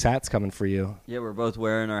Sup Freaks hats coming for you. Yeah, we're both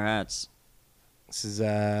wearing our hats. This is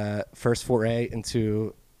first foray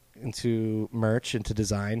into merch, into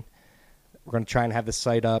design. We're going to try and have the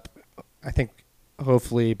site up. I think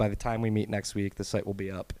hopefully by the time we meet next week, the site will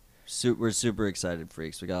be up. We're super excited,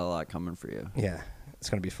 freaks. We got a lot coming for you. Yeah, it's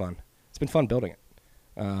going to be fun. It's been fun building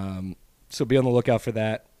it. So be on the lookout for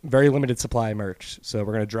that. Very limited supply merch. So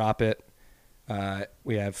we're going to drop it.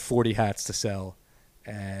 We have 40 hats to sell,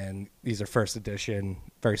 and these are first edition,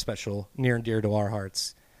 very special, near and dear to our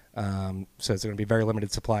hearts. So it's going to be very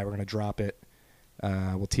limited supply. We're going to drop it.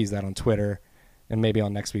 We'll tease that on Twitter and maybe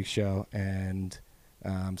on next week's show. And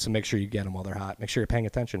so make sure you get them while they're hot. Make sure you're paying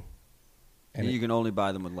attention. And you can only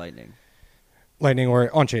buy them with Lightning. Lightning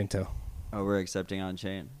or on-chain too. Oh, we're accepting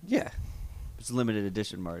on-chain. Yeah. It's limited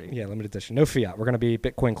edition, Marty. Yeah, limited edition. No fiat. We're going to be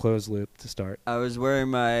Bitcoin closed loop to start. I was wearing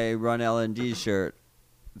my Run LND shirt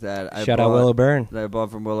that I Shout out Willow Burn. that I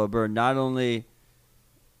bought from Willow Burn. Not only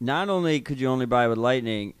could you only buy it with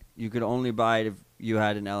Lightning, you could only buy it if you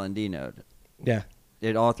had an LND node. Yeah.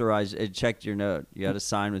 It checked your node. You had to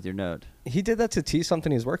sign with your node. He did that to tease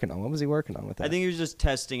something he's working on. What was he working on with that? I think he was just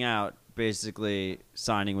testing out, basically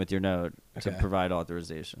signing with your node to Okay. provide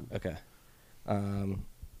authorization. Okay.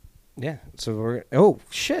 Yeah. So we're. Oh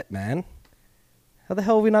shit, man! How the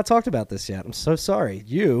hell have we not talked about this yet? I'm so sorry.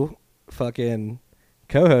 You, fucking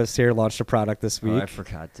co-host here, launched a product this Oh, I week.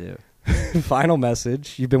 forgot to. Final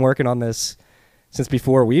message. You've been working on this since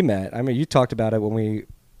before we met. I mean, you talked about it when we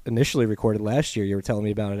initially recorded last year. You were telling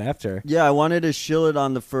me about it after. Yeah, I wanted to shill it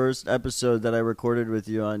on the first episode that I recorded with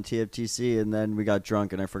you on TFTC, and then we got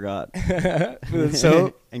drunk and I forgot.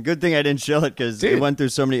 So, and good thing I didn't shill it because Dude. it went through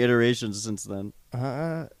so many iterations since then.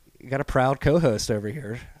 you got a proud co-host over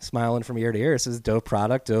here, smiling from ear to ear. This is dope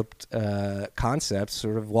product, dope concepts.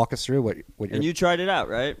 Sort of walk us through what And you're. you tried it out,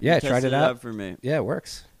 right? Yeah, You I tried tested it out. for me. Yeah, it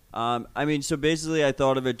works. I mean, so basically, I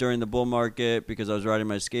thought of it during the bull market because I was riding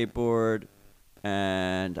my skateboard,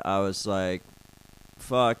 and I was like,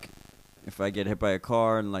 "Fuck, if I get hit by a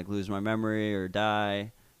car and like lose my memory or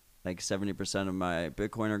die, like 70% of my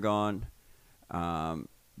Bitcoin are gone."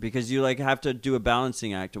 Because you like have to do a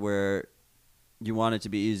balancing act where you want it to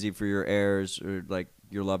be easy for your heirs or like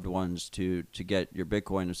your loved ones to get your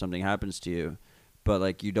Bitcoin if something happens to you, but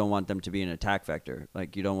like you don't want them to be an attack vector.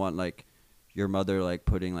 Like you don't want like your mother like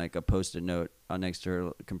putting like a post-it note on next to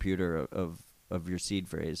her computer of your seed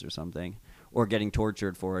phrase or something, or getting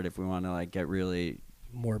tortured for it if we want to like get really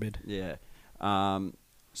Morbid. yeah.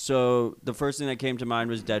 So the first thing that came to mind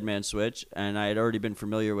was Dead Man Switch, and I had already been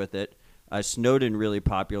familiar with it. Snowden really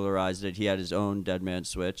popularized it. He had his own Dead Man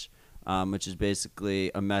Switch, which is basically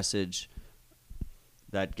a message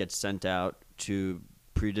that gets sent out to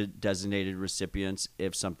pre-designated recipients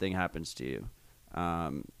if something happens to you.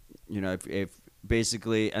 If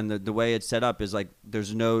basically, and the way it's set up is like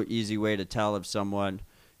there's no easy way to tell if something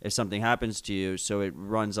happens to you, so it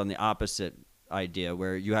runs on the opposite idea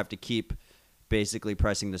where you have to keep basically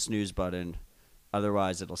pressing the snooze button,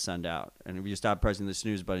 otherwise it'll send out. And if you stop pressing the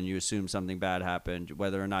snooze button, you assume something bad happened,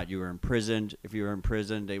 whether or not you were imprisoned. If you were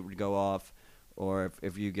imprisoned, they would go off, or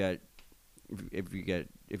if you die,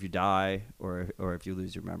 or if you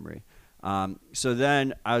lose your memory. So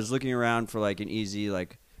then I was looking around for like an easy,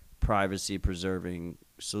 like privacy preserving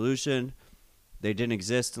solution. They didn't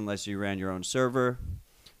exist unless you ran your own server.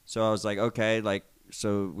 So I was like, okay, like,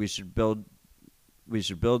 so we should build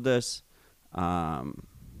this. And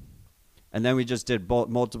then we just did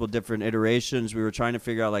multiple different iterations. We were trying to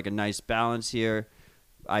figure out like a nice balance here.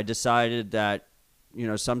 I decided that,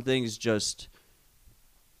 some things just,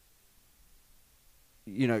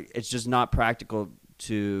 it's just not practical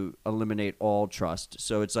to eliminate all trust.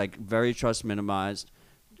 So it's like very trust minimized.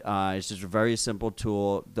 It's just a very simple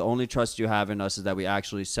tool. The only trust you have in us is that we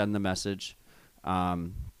actually send the message.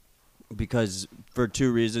 Because for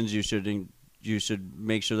two reasons, you should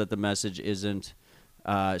make sure that the message isn't,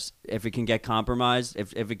 if it can get compromised,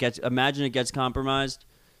 imagine it gets compromised,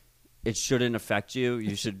 it shouldn't affect you.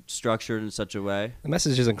 You should structure it in such a way. The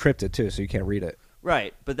message is encrypted too, so you can't read it.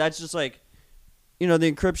 Right, but that's just like, the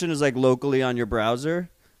encryption is like locally on your browser,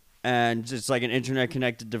 and it's like an internet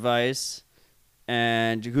connected device,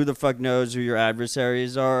 and who the fuck knows who your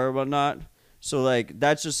adversaries are or whatnot. So like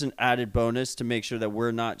that's just an added bonus to make sure that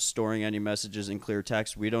we're not storing any messages in clear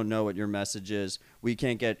text. We don't know what your message is.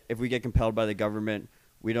 If we get compelled by the government,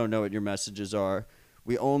 we don't know what your messages are.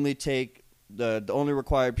 We only take the only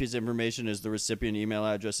required piece of information is the recipient email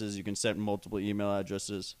addresses. You can set multiple email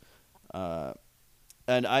addresses.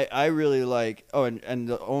 And I really like, and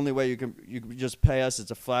the only way you can just pay us,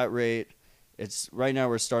 it's a flat rate. It's right now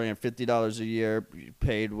we're starting at $50 a year,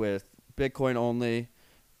 paid with Bitcoin only.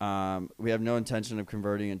 We have no intention of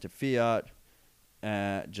converting into fiat,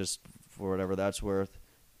 just for whatever that's worth.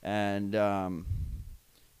 And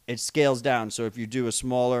it scales down. So if you do a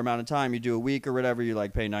smaller amount of time, you do a week or whatever, you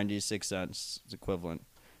like pay 96 cents. It's equivalent.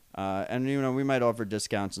 And we might offer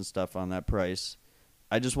discounts and stuff on that price.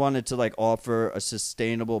 I just wanted to like offer a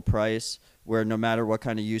sustainable price where no matter what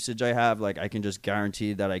kind of usage I have, like I can just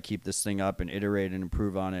guarantee that I keep this thing up and iterate and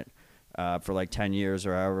improve on it for like 10 years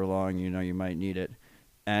or however long you might need it.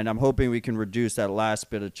 And I'm hoping we can reduce that last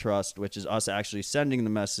bit of trust, which is us actually sending the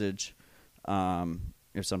message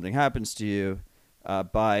if something happens to you,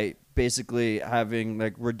 by basically having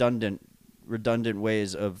like redundant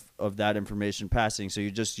ways of that information passing. So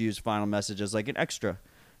you just use final message as like an extra.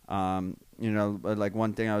 Like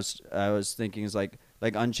one thing I was thinking is like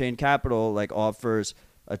Unchained Capital like offers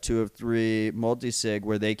a 2 of 3 multi-sig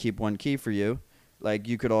where they keep one key for you. Like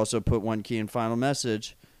you could also put one key in final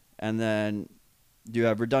message, and then you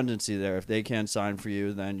have redundancy there. If they can't sign for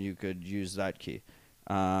you, then you could use that key.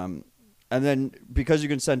 And then because you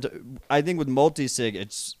can send, I think with multi-sig,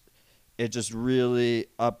 it just really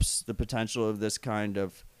ups the potential of this kind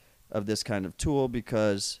of tool,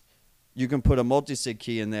 because you can put a multi-sig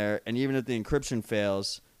key in there, and even if the encryption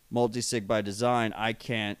fails, multi-sig by design, I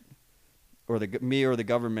can't, or the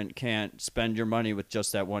government can't spend your money with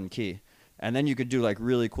just that one key. And then you could do like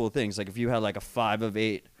really cool things. Like if you had like a 5 of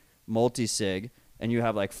 8 multi-sig and you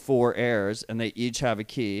have like 4 heirs and they each have a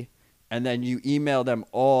key, and then you email them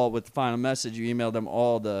all with the final message, you email them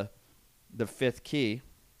all the 5th key.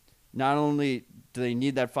 Not only do they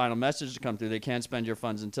need that final message to come through, they can't spend your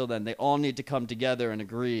funds until then. They all need to come together and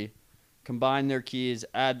agree, combine their keys,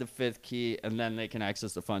 add the 5th key, and then they can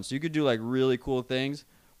access the funds. So you could do like really cool things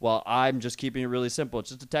while I'm just keeping it really simple. It's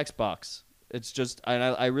just a text box. It's just,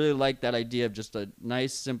 I really like that idea of just a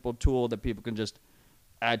nice, simple tool that people can just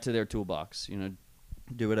add to their toolbox,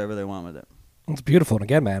 do whatever they want with it. It's beautiful. And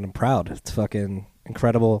again, man, I'm proud. It's fucking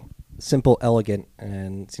incredible, simple, elegant,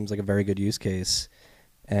 and seems like a very good use case.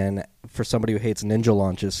 And for somebody who hates ninja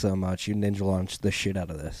launches so much, you ninja launched the shit out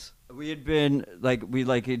of this. We had been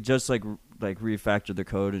it just refactored the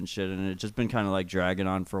code and shit, and it just been kind of like dragging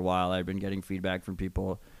on for a while. I've been getting feedback from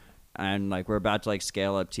people, and like we're about to like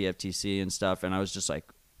scale up TFTC and stuff, and I was just like,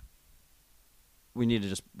 we need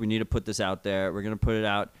to put this out there. We're gonna put it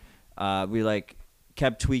out. We like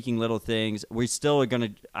kept tweaking little things. We still are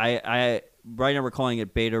gonna. I right now we're calling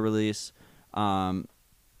it beta release.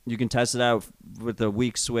 You can test it out with a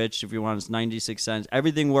weak switch if you want. It's 96 cents.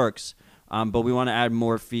 Everything works. But we want to add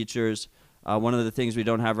more features. One of the things we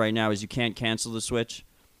don't have right now is you can't cancel the switch.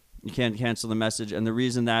 You can't cancel the message. And the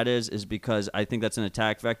reason that is because I think that's an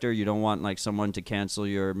attack vector. You don't want like someone to cancel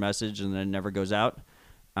your message and then it never goes out.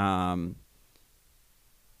 But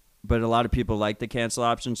a lot of people like the cancel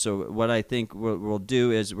option. So what I think we'll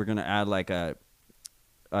do is we're going to add like a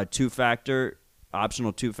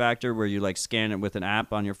optional two-factor where you like scan it with an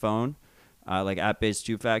app on your phone. Like app-based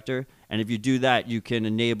two-factor. And if you do that, you can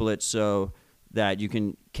enable it so that you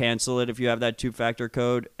can cancel it if you have that two-factor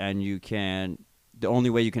code, and the only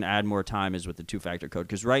way you can add more time is with the two-factor code.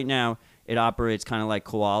 Because right now, it operates kind of like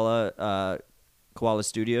Koala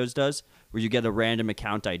Studios does, where you get a random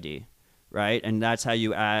account ID. right? And that's how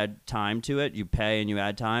you add time to it. You pay and you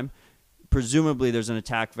add time. Presumably, there's an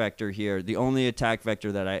attack vector here. The only attack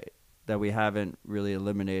vector that we haven't really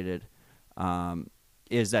eliminated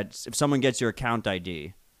is that if someone gets your account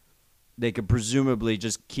ID, they could presumably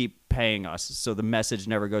just keep paying us, so the message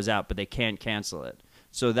never goes out, but they can't cancel it.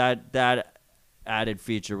 So that added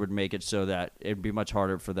feature would make it so that it'd be much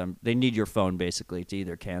harder for them. They need your phone basically to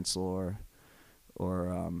either cancel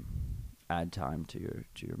or add time to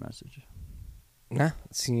your message. Nah,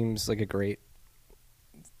 it seems like a great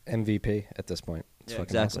MVP at this point. It's Yeah,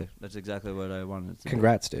 fucking exactly. awesome. That's exactly what I wanted to do.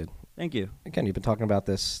 Congrats, dude. Thank you. Again, you've been talking about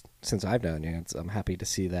this since I've known you. I'm happy to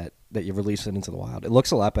see that you released it into the wild. It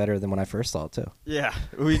looks a lot better than when I first saw it, too. Yeah,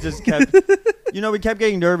 we just kept, we kept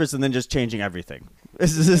getting nervous and then just changing everything.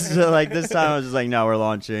 This is just, like this time I was just like, no, we're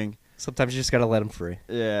launching. Sometimes you just got to let them free.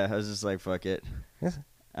 Yeah, I was just like, fuck it. Yeah.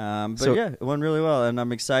 But So- yeah, it went really well, and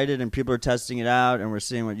I'm excited, and people are testing it out, and we're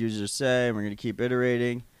seeing what users say, and we're going to keep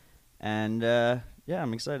iterating, and yeah,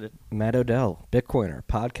 I'm excited. Matt Odell, Bitcoiner,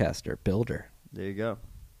 podcaster, builder. There you go.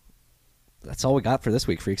 That's all we got for this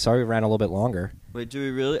week, freaks. Sorry we ran a little bit longer. Wait, do we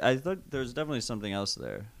really? I thought there was definitely something else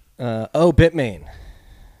there. Bitmain.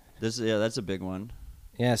 That's a big one.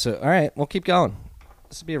 Yeah, so, all right, we'll keep going.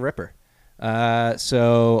 This will be a ripper.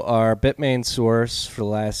 So our Bitmain source for the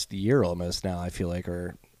last year almost now, I feel like,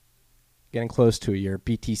 or getting close to a year,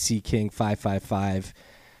 BTC King 555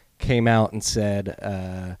 came out and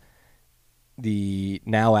said the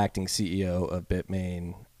now acting CEO of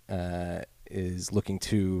Bitmain is looking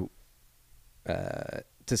to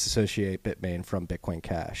disassociate Bitmain from Bitcoin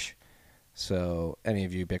Cash. So any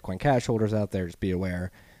of you Bitcoin Cash holders out there, just be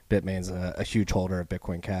aware Bitmain's a huge holder of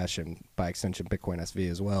Bitcoin Cash and by extension Bitcoin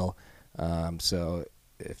SV as well. So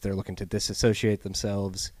if they're looking to disassociate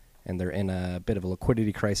themselves and they're in a bit of a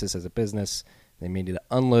liquidity crisis as a business, they may need to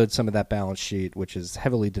unload some of that balance sheet, which is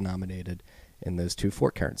heavily denominated in those two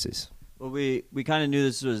fork currencies. Well, we kind of knew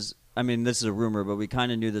this was. I mean, this is a rumor, but we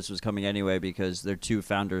kind of knew this was coming anyway because they're two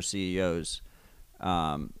founder CEOs,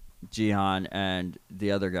 Jihan and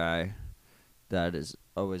the other guy that is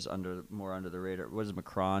always more under the radar. Was it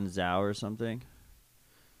Macron Zhao or something?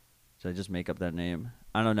 Did I just make up that name?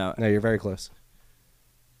 I don't know. No, you're very close.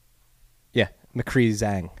 Yeah, McCree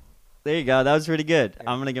Zhang. There you go. That was pretty good.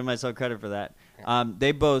 I'm going to give myself credit for that.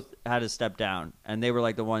 They both had to step down, and they were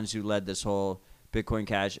like the ones who led this whole Bitcoin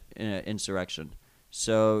Cash insurrection.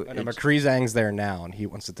 So McCree Zhang's there now, and he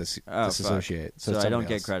wants to disassociate. So I don't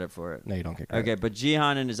get credit for it. No, you don't get credit. Okay, but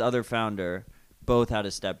Jihan and his other founder both had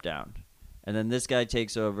to step down. And then this guy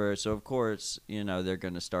takes over. So, of course, they're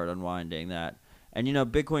going to start unwinding that. And,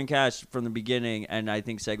 Bitcoin Cash from the beginning, and I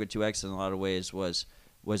think SegWit2x in a lot of ways was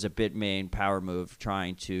a Bitmain power move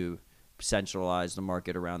trying to centralize the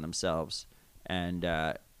market around themselves. And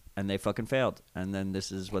they fucking failed. And then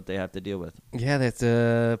this is what they have to deal with. Yeah, they have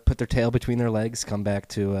to put their tail between their legs, come back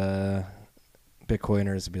to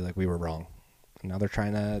Bitcoiners and be like, we were wrong. And now they're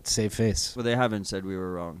trying to save face. Well, they haven't said we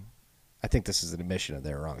were wrong. I think this is an admission of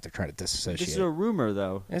they're wrong. They're trying to disassociate. This is a rumor,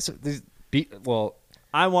 though.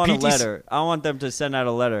 I want a letter. I want them to send out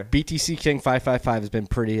a letter. BTC King 555 has been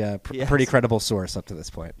pretty credible source up to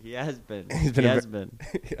this point. He has been. He's been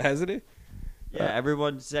Hasn't he? Yeah,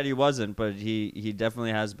 everyone said he wasn't, but he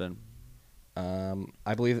definitely has been.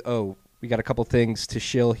 I believe. Oh, we got a couple things to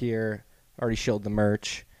shill here. Already shilled the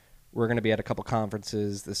merch. We're going to be at a couple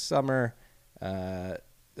conferences this summer.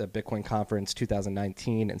 The Bitcoin Conference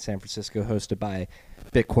 2019 in San Francisco, hosted by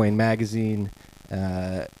Bitcoin Magazine.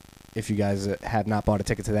 If you guys have not bought a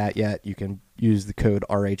ticket to that yet, you can use the code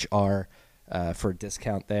RHR for a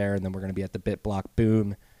discount there. And then we're going to be at the BitBlock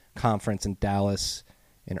Boom Conference in Dallas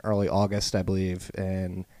in early August, I believe.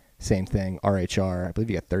 And same thing, RHR. I believe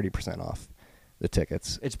you get 30% off the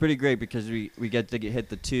tickets. It's pretty great because we get to hit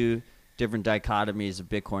the two different dichotomies of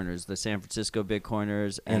Bitcoiners, the San Francisco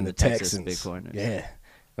Bitcoiners and the Texas Bitcoiners. Yeah.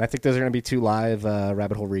 And I think those are going to be two live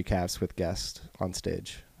Rabbit Hole recaps with guests on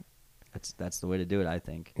stage. That's the way to do it, I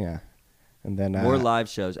think. Yeah. And then more live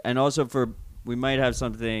shows. And also we might have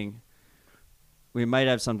something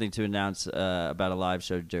to announce about a live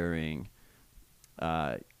show during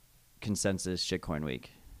Consensus Shitcoin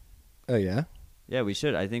Week. Oh, yeah? Yeah, we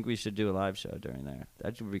should. I think we should do a live show during there.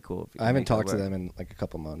 That would be cool. I haven't talked to them in like a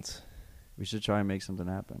couple months. We should try and make something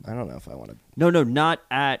happen. I don't know if I want to. No, not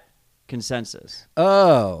at Consensus.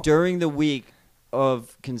 Oh. During the week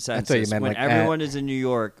of Consensus, when like everyone is in New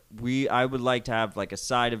York, I would like to have like a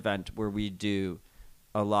side event where we do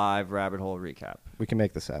a live Rabbit Hole recap. We can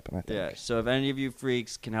make this happen, I think. Yeah, so if any of you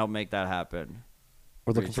freaks can help make that happen.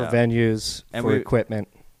 We're looking for venues, for equipment.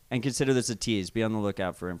 And consider this a tease. Be on the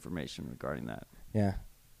lookout for information regarding that. Yeah.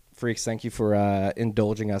 Freaks, thank you for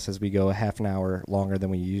indulging us as we go a half an hour longer than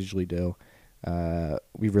we usually do.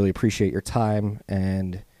 We really appreciate your time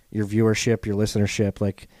and your viewership, your listenership.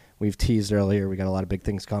 Like we've teased earlier, we got a lot of big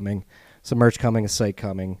things coming. Some merch coming, a site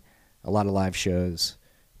coming, a lot of live shows.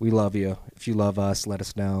 We love you. If you love us, let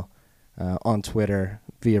us know on Twitter,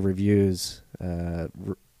 via reviews,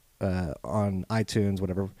 on iTunes,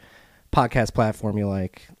 whatever podcast platform you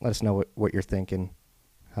like. Let us know what you're thinking,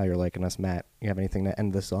 how you're liking us. Matt, you have anything to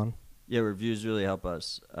end this on? Yeah, reviews really help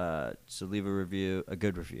us. So leave a review, a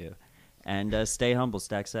good review. And stay humble,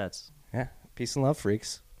 stack sets. Yeah. Peace and love,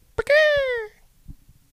 freaks.